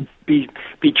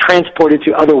 be transported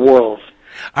to other worlds.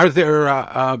 Are there,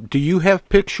 do you have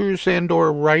pictures and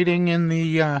or writing in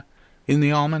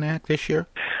the almanac this year?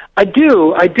 I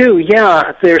do,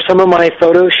 yeah. There's some of my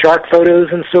photos, shark photos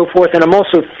and so forth, and I'm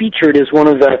also featured as one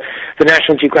of the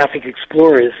National Geographic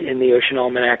explorers in the Ocean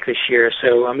Almanac this year,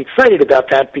 so I'm excited about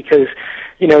that because,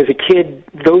 as a kid,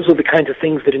 those were the kinds of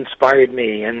things that inspired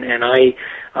me, and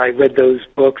I read those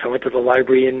books. I went to the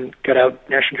library and got out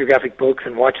National Geographic books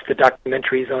and watched the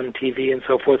documentaries on TV and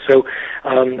so forth, so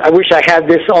I wish I had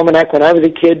this almanac when I was a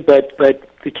kid, but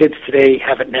the kids today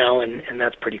have it now, and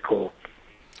that's pretty cool.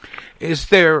 Is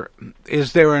there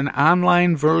an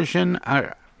online version?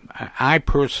 I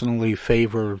personally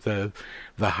favor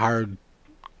the hard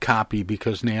copy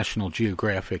because National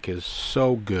Geographic is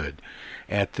so good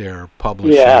at their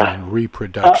publishing and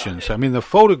reproductions. I mean, the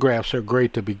photographs are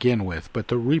great to begin with, but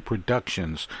the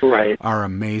reproductions are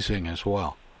amazing as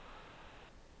well.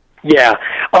 Yeah,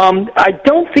 I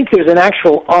don't think there's an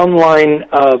actual online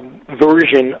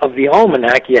version of the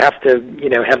almanac. You have to,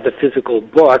 have the physical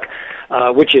book,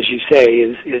 which, as you say,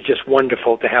 is just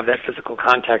wonderful to have that physical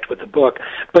contact with the book.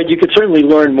 But you could certainly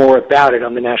learn more about it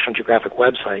on the National Geographic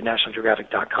website,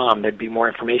 nationalgeographic.com. There'd be more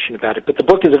information about it. But the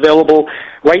book is available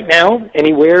right now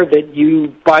anywhere that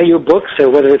you buy your books, so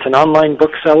whether it's an online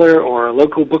bookseller or a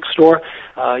local bookstore,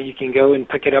 you can go and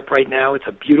pick it up right now. It's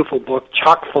a beautiful book,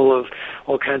 chock full of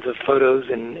all kinds of photos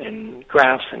and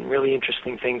graphs and really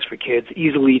interesting things for kids,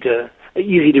 easy to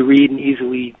read and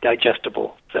easily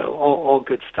digestible. So all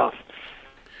good stuff.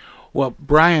 Well,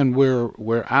 Brian,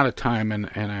 we're out of time, and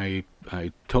I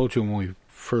told you when we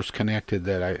first connected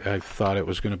that I thought it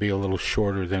was going to be a little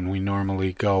shorter than we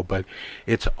normally go, but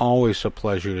it's always a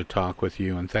pleasure to talk with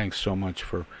you, and thanks so much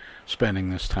for spending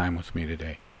this time with me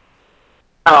today.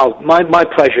 Oh, my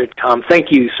pleasure, Tom.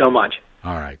 Thank you so much.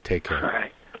 All right, take care. All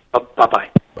right, bye-bye.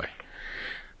 Bye.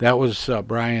 That was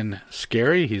Brian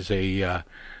Skerry. He's a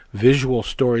visual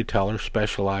storyteller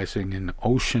specializing in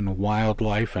ocean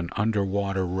wildlife and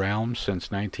underwater realms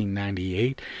since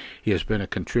 1998. He has been a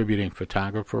contributing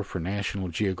photographer for National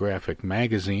Geographic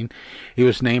magazine. He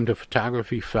was named a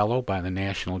photography fellow by the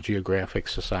National Geographic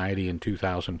Society in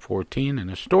 2014 and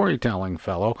a storytelling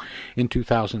fellow in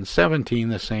 2017.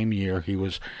 The same year he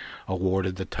was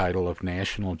awarded the title of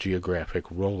National Geographic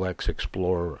Rolex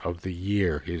Explorer of the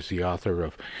Year. He's the author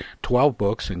of 12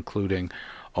 books, including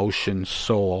Ocean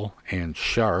Soul and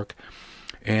Shark,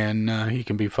 and he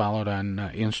can be followed on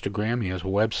Instagram. He has a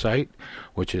website,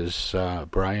 which is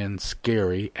Brian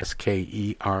Skerry,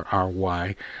 Skerry,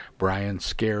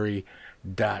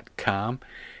 brianskerry.com,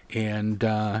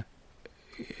 and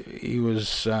he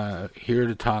was here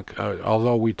to talk,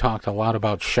 although we talked a lot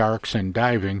about sharks and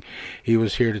diving, he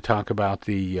was here to talk about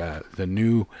the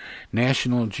new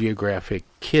National Geographic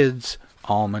Kids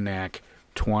Almanac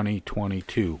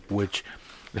 2022, which,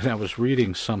 and I was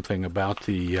reading something about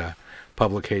the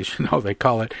publication. Oh, they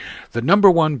call it the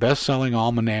 #1 best-selling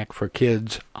almanac for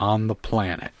kids on the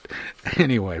planet.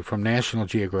 Anyway, from National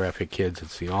Geographic Kids,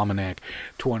 it's the Almanac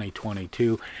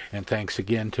 2022. And thanks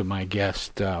again to my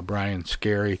guest, Brian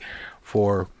Skerry,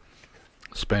 for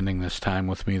spending this time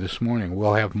with me this morning.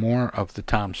 We'll have more of the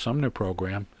Tom Sumner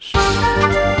program soon.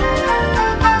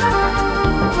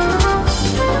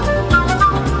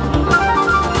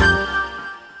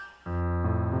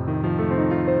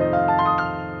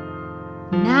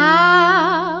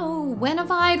 Now, when a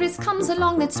virus comes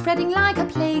along that's spreading like a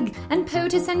plague, and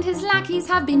POTUS and his lackeys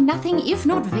have been nothing if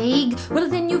not vague, well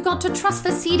then you've got to trust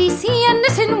the CDC and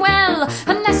listen well,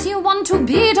 unless you want to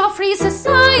bid our free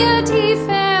society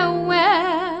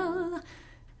farewell.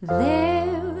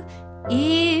 There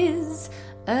is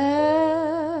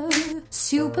a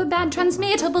super bad,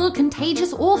 transmittable,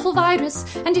 contagious, awful virus,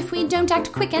 and if we don't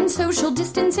act quick and social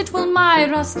distance, it will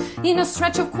mire us in a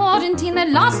stretch of quarantine that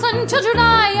lasts until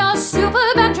July. A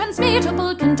super bad,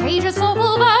 transmittable, contagious,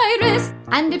 awful virus.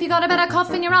 And if you got a better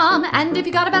cough in your arm, and if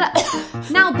you got a better...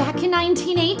 Now, back in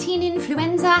 1918,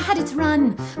 influenza had its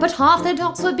run, but half the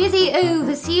docs were busy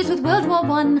overseas with World War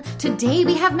I. Today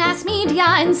we have mass media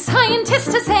and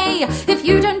scientists to say, if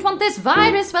you don't want this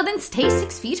virus, well then stay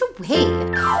 6 feet away.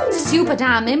 Super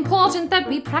damn important that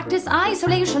we practice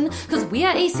isolation, cause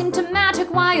we're asymptomatic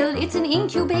while it's in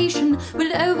incubation.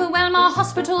 We'll overwhelm our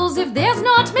hospitals if there's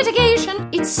not mitigation.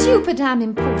 It's super damn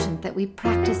important that we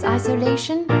practice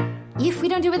isolation. If we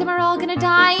don't do it, then we're all gonna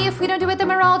die. If we don't do it, then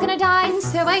we're all gonna die. And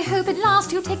so I hope at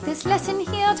last you'll take this lesson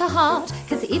here to heart,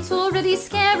 cause it's already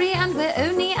scary and we're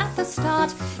only at the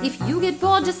start. If you get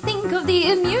bored, just think of the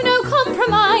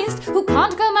immunocompromised, who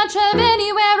can't go much of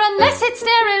anywhere unless it's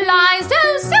sterilized.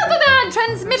 Oh, super bad,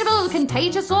 transmittable,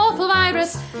 contagious, awful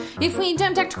virus. If we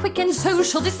don't act quick and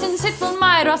social distance, it will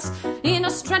mire us in a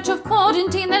stretch of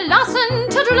quarantine that lasts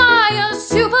until July. A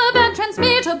super bad,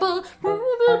 transmittable,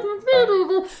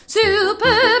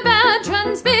 super bad,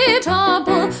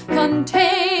 transmittable,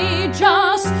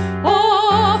 contagious,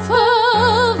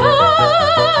 awful virus.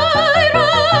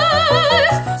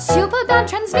 Super bad,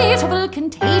 transmittable,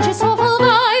 contagious, awful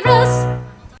virus.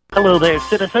 Hello there,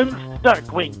 citizens.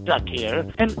 Darkwing Duck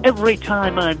here, and every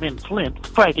time I'm in Flint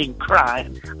fighting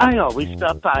crime, I always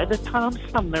stop by the Tom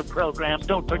Sumner program.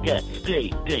 Don't forget, stay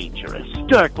dangerous.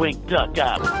 Darkwing Duck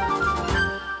out.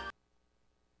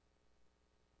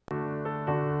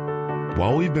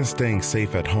 While we've been staying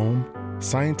safe at home,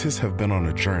 scientists have been on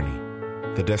a journey.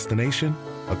 The destination?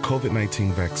 A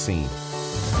COVID-19 vaccine.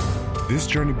 This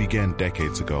journey began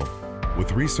decades ago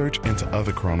with research into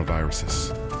other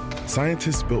coronaviruses.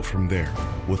 Scientists built from there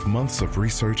with months of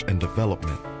research and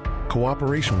development.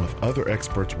 cooperation with other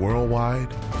experts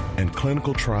worldwide, and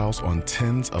clinical trials on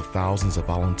tens of thousands of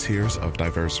volunteers of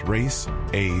diverse race,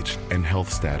 age, and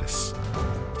health status.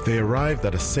 They arrived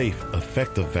at a safe,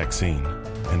 effective vaccine,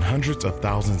 and hundreds of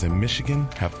thousands in Michigan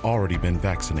have already been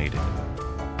vaccinated.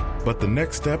 But the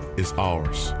next step is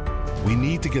ours. We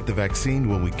need to get the vaccine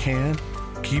when we can,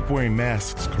 keep wearing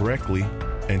masks correctly,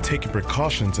 and taking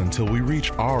precautions until we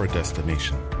reach our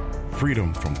destination,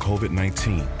 freedom from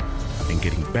COVID-19, and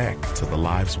getting back to the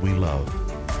lives we love.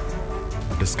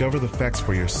 Discover the facts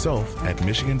for yourself at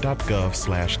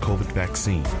michigan.gov/COVID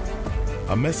vaccine.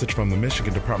 A message from the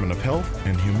Michigan Department of Health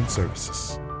and Human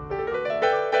Services.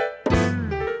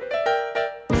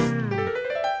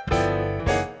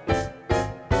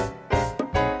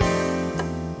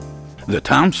 The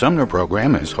Tom Sumner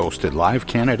Program has hosted live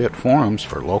candidate forums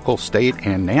for local, state,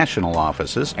 and national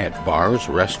offices at bars,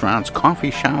 restaurants,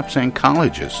 coffee shops, and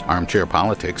colleges. Armchair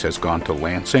Politics has gone to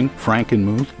Lansing,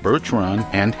 Frankenmuth, Birch Run,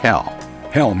 and Hell,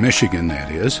 Michigan, that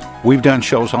is. We've done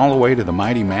shows all the way to the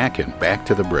Mighty Mac and back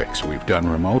to the bricks. We've done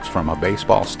remotes from a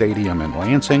baseball stadium in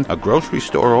Lansing, a grocery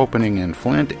store opening in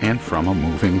Flint, and from a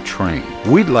moving train.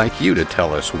 We'd like you to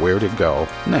tell us where to go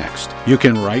next. You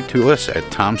can write to us at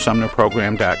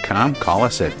TomSumnerProgram.com, call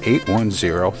us at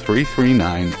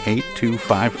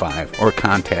 810-339-8255, or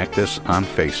contact us on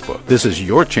Facebook. This is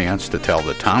your chance to tell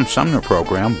the Tom Sumner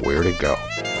Program where to go.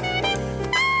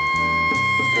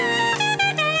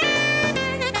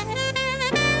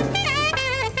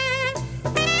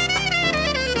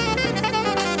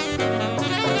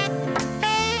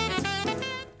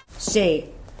 Say,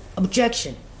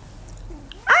 objection.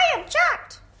 I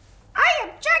object. I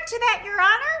object to that, Your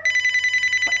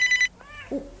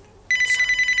Honor.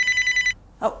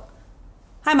 Oh,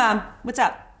 hi, Mom. What's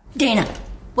up? Dana,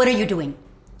 what are you doing?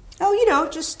 Oh,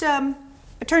 just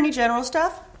Attorney General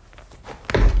stuff.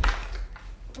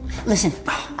 Listen,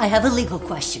 I have a legal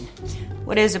question.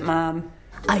 What is it, Mom?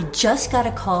 I just got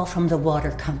a call from the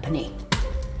water company.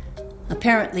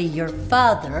 Apparently, your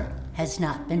father has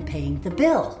not been paying the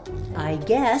bill. I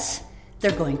guess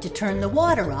they're going to turn the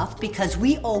water off because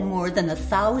we owe more than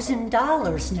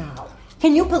 $1,000 now.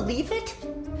 Can you believe it?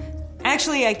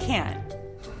 Actually, I can't.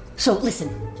 So listen,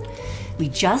 we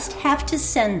just have to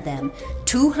send them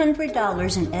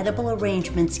 $200 in Edible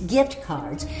Arrangements gift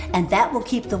cards, and that will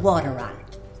keep the water on.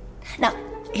 Now,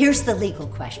 here's the legal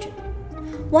question.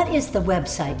 What is the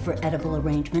website for Edible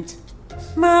Arrangements?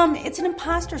 Mom, it's an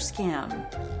imposter scam.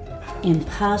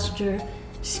 Imposter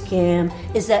scam.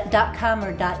 Is that .com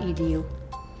or .edu?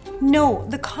 No,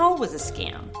 the call was a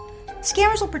scam.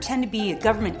 Scammers will pretend to be a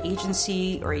government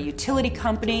agency or a utility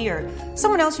company or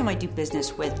someone else you might do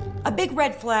business with. A big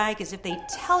red flag is if they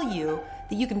tell you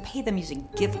that you can pay them using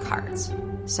gift cards.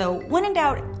 So when in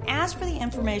doubt, ask for the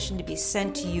information to be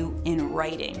sent to you in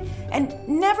writing. And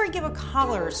never give a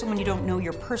caller or someone you don't know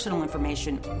your personal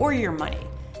information or your money.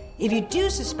 If you do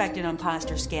suspect an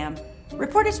imposter scam,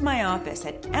 report it to my office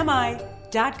at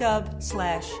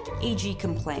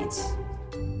mi.gov/agcomplaints.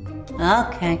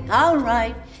 Okay, all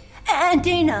right. And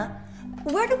Dana,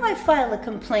 where do I file a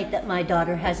complaint that my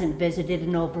daughter hasn't visited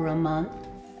in over a month?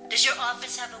 Does your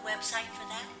office have a website for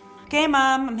that? Okay,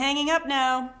 Mom, I'm hanging up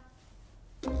now.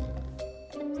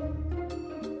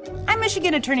 I'm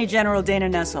Michigan Attorney General Dana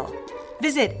Nessel.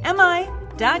 Visit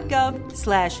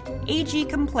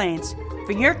mi.gov/agcomplaints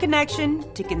for your connection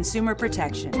to consumer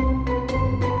protection.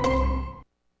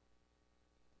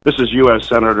 This is U.S.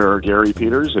 Senator Gary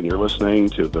Peters, and you're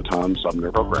listening to the Tom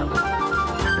Sumner Program.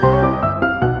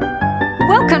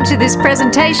 Welcome to this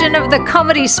presentation of the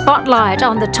Comedy Spotlight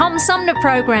on the Tom Sumner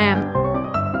Program.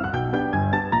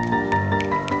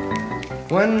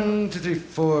 1, 2, 3,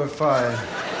 4, 5.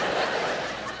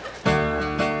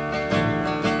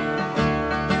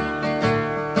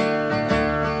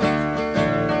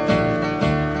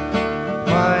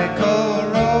 Michael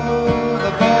rowed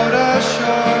the boat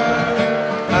ashore.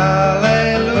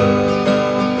 Hallelujah.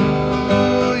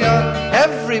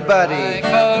 Everybody.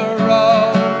 Michael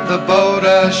rowed the boat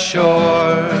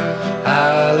ashore.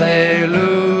 Hallelujah.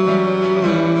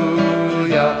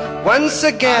 Once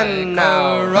again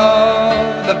now.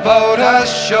 Row the boat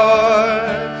ashore.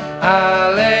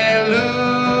 Hallelujah.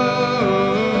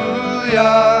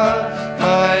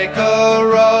 Michael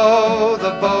row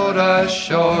the boat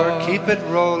ashore. Keep it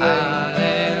rolling. Hallelujah.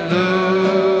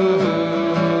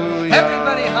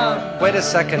 Everybody hum. Wait a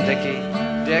second, Dickie.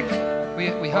 Dick.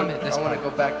 We hum it this I want to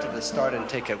go back to the start and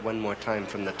take it one more time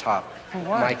from the top.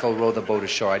 Why? Michael row the boat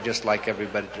ashore. I'd just like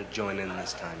everybody to join in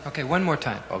this time. Okay, one more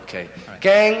time. Okay. All right.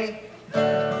 Gang,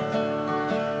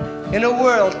 in a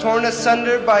world torn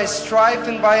asunder by strife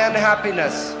and by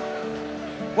unhappiness,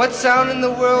 What sound in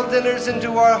the world enters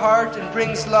into our heart and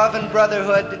brings love and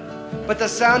brotherhood, but the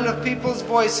sound of people's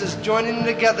voices joining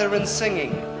together and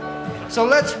singing? So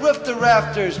let's roof the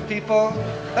rafters, people.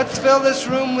 Let's fill this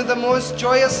room with the most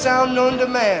joyous sound known to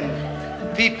man.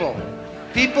 People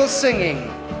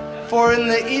singing. For in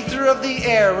the ether of the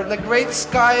air, in the great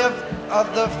sky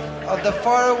of the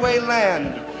faraway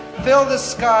land, fill the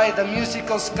sky, the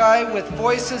musical sky, with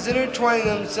voices intertwining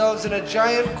themselves in a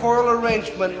giant choral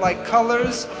arrangement like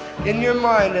colors in your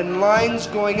mind and lines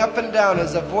going up and down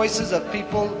as the voices of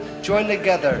people join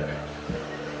together.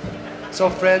 So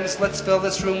friends, let's fill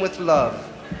this room with love.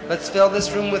 Let's fill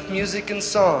this room with music and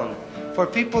song. For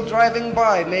people driving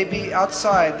by, maybe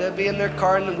outside, they'll be in their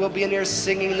car and we'll be in here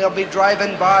singing. They'll be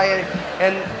driving by,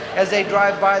 and as they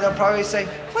drive by, they'll probably say,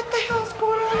 "What the hell's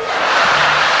going on?"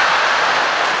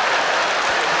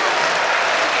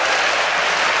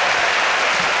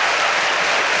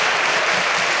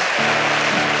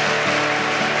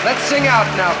 Let's sing out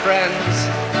now, friends.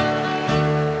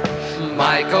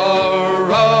 Michael,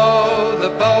 row the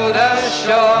boat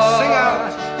ashore. Sing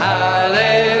out.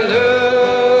 Hallelujah.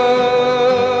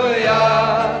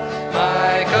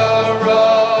 Michael,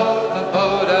 row the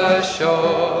boat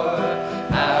ashore.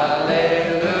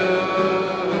 Hallelujah.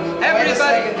 Everybody. Wait a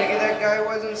second, Dickie. That guy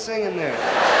wasn't singing there.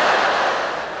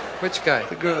 Which guy?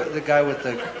 The guy with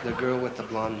the girl with the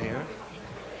blonde hair.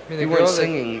 You You weren't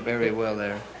singing very well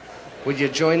there. Would you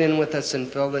join in with us and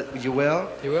fill it? You will?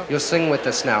 You will? You'll sing with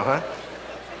us now, huh?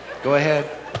 Go ahead.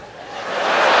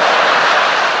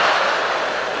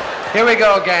 Here we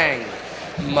go, gang.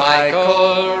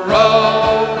 Michael,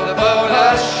 row the boat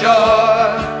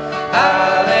ashore.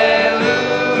 Hallelujah.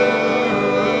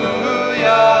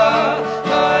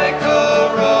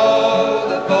 Michael, row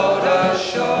the boat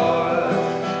ashore.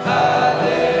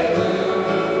 Hallelujah.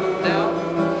 Now,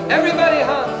 everybody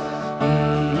hum.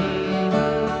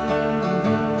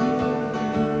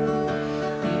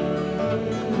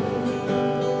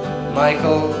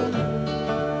 Michael,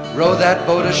 row that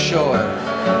boat ashore.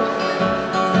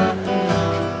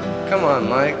 Come on,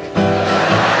 Mike.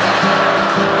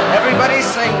 Everybody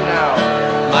sing now.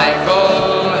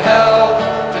 Michael, help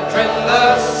to trim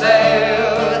the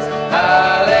sails.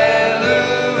 Hallelujah.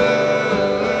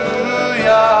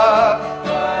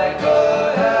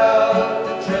 Michael, help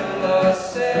to trim the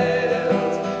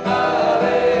sails.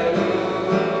 Hallelujah.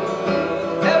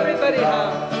 Everybody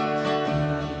hum.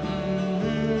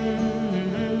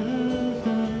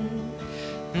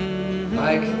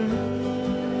 Mike,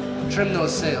 trim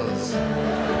those sails.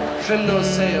 Trim those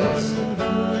sails.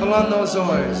 Pull on those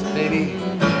oars, baby.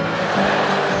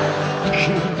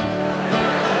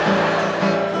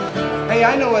 Hey,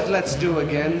 I know what let's do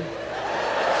again.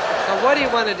 Now, what do you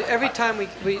want to do? Every time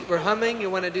we're humming, you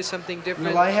want to do something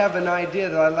different? Well, I have an idea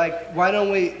that I like. Why don't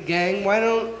we, gang, why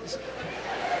don't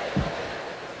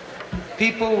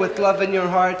people with love in your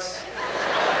hearts,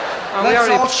 let's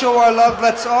all show our love.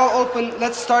 Let's all open.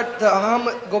 Let's start the hum.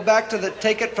 Go back to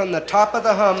take it from the top of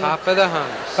the hum. Top of the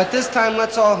hums. But this time,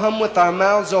 let's all hum with our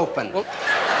mouths open. Well,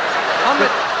 hum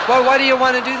it. Well, why do you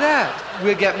want to do that?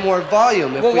 We'll get more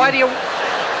volume. Well, why do you?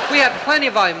 We have plenty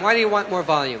of volume. Why do you want more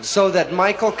volume? So that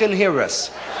Michael can hear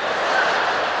us.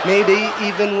 Maybe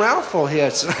even Ralph will hear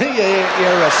us.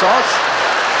 Hear us also.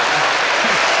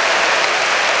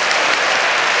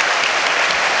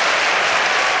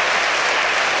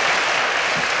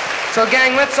 So,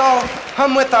 gang, let's all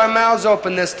hum with our mouths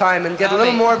open this time and get a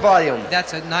little more volume.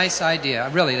 That's a nice idea.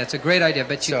 Really, that's a great idea.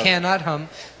 But you cannot hum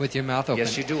with your mouth open.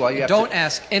 Yes, you do. All you have don't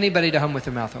ask anybody to hum with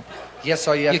their mouth open. Yes,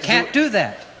 all you have You to can't do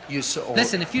that. Oh.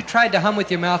 Listen, if you tried to hum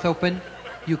with your mouth open,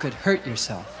 you could hurt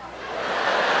yourself.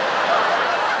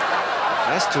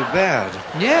 That's too bad.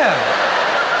 Yeah,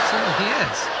 certainly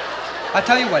is. I'll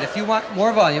tell you what, if you want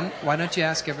more volume, why don't you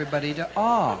ask everybody to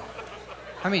ah?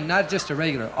 I mean, not just a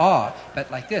regular ah, but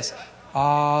like this.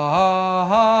 Ah.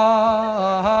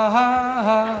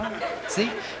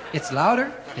 See, it's louder,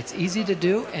 it's easy to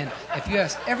do, and if you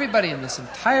ask everybody in this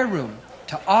entire room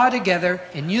to awe together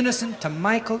in unison to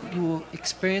Michael, you will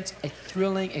experience a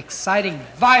thrilling, exciting,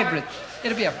 vibrant,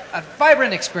 it'll be a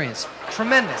vibrant experience.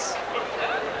 Tremendous.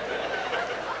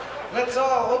 Let's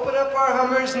all open up our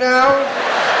hummers now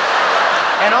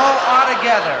and all awe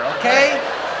together, okay?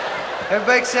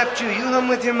 Everybody except you. You hum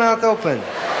with your mouth open.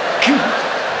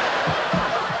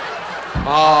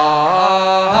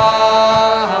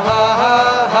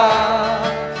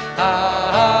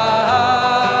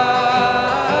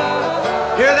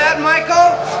 Hear that,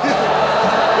 Michael?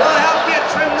 We'll help you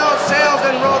trim those sails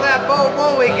and roll that boat,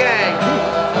 won't we, gang?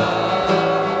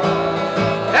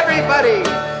 Everybody.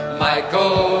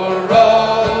 Michael,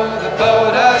 row the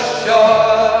boat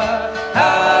ashore.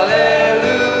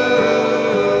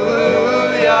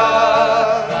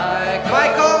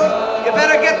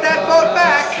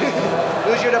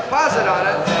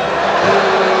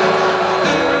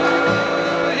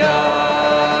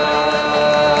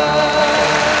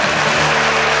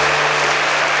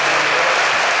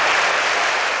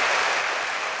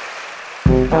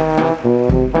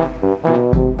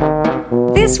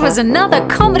 was another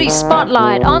comedy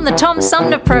spotlight on the Tom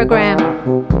Sumner program.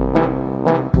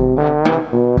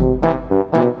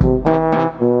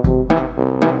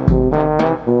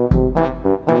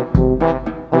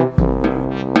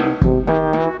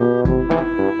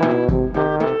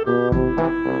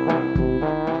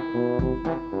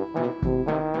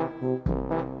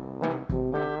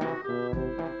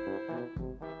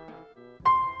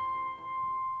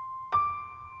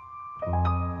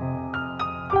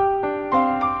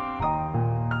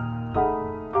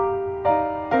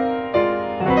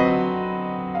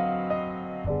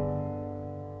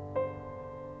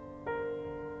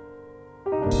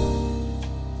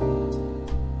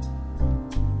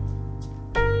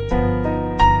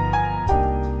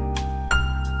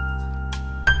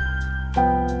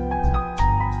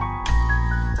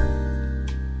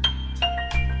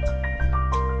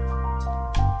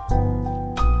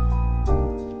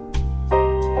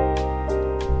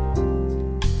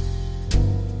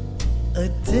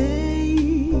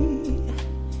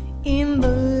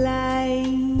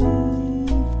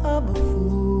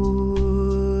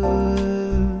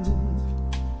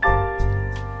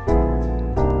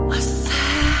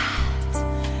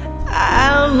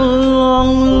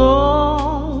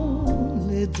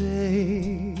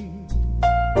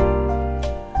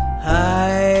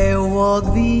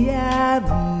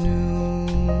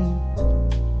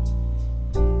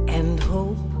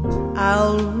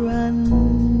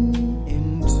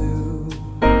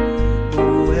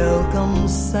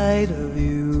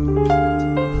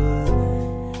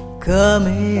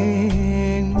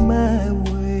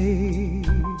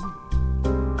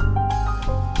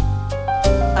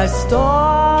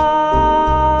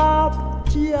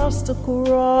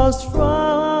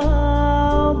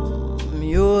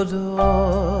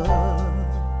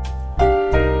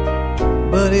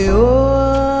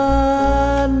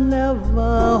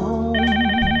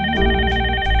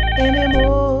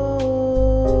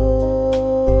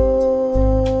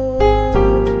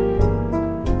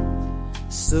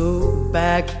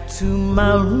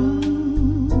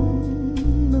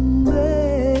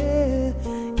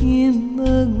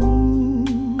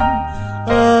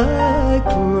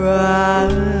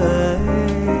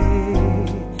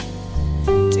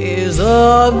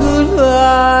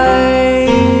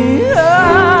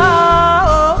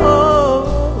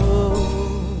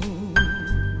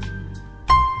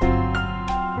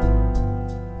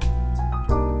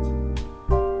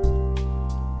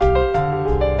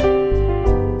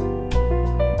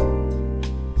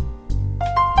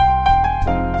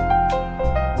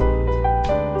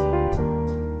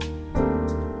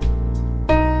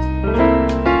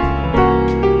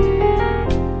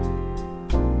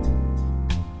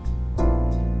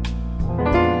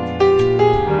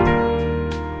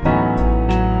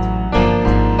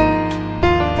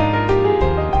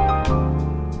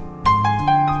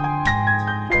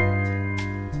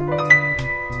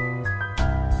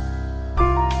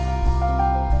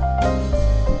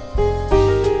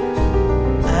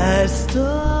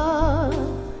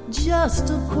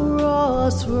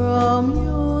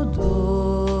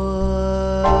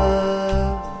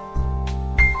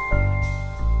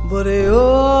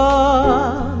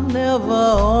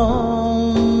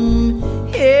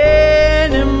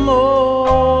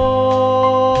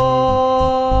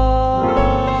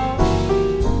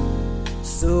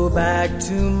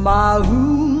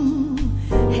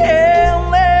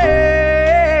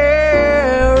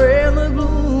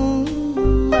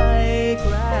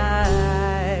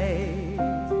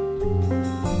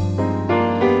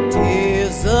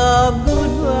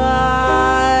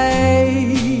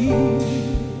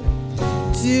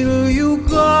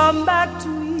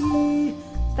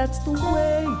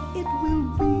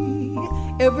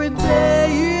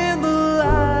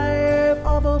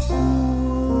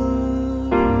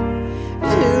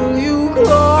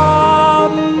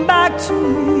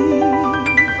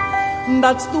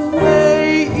 That's the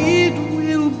way it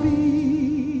will be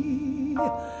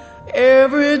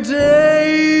every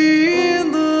day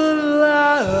in the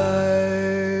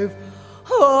life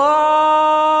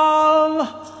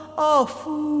of a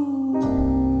fool.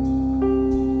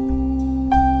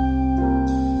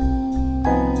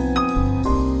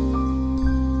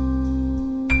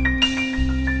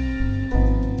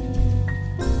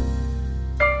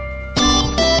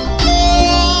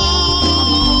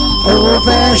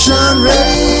 Old-fashioned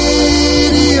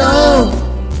radio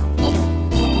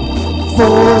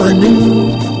for a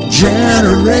new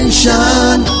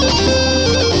generation.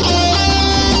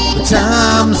 The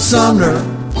Tom Sumner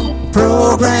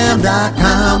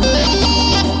Program.com.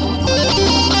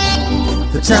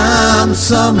 The Tom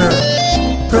Sumner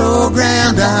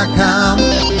Program.com.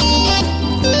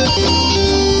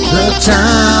 The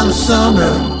Tom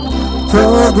Sumner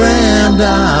Program.com.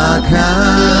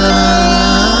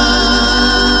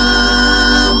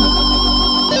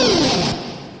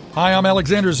 Hi, I'm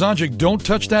Alexander Zonjic. Don't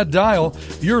touch that dial.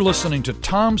 You're listening to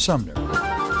Tom Sumner.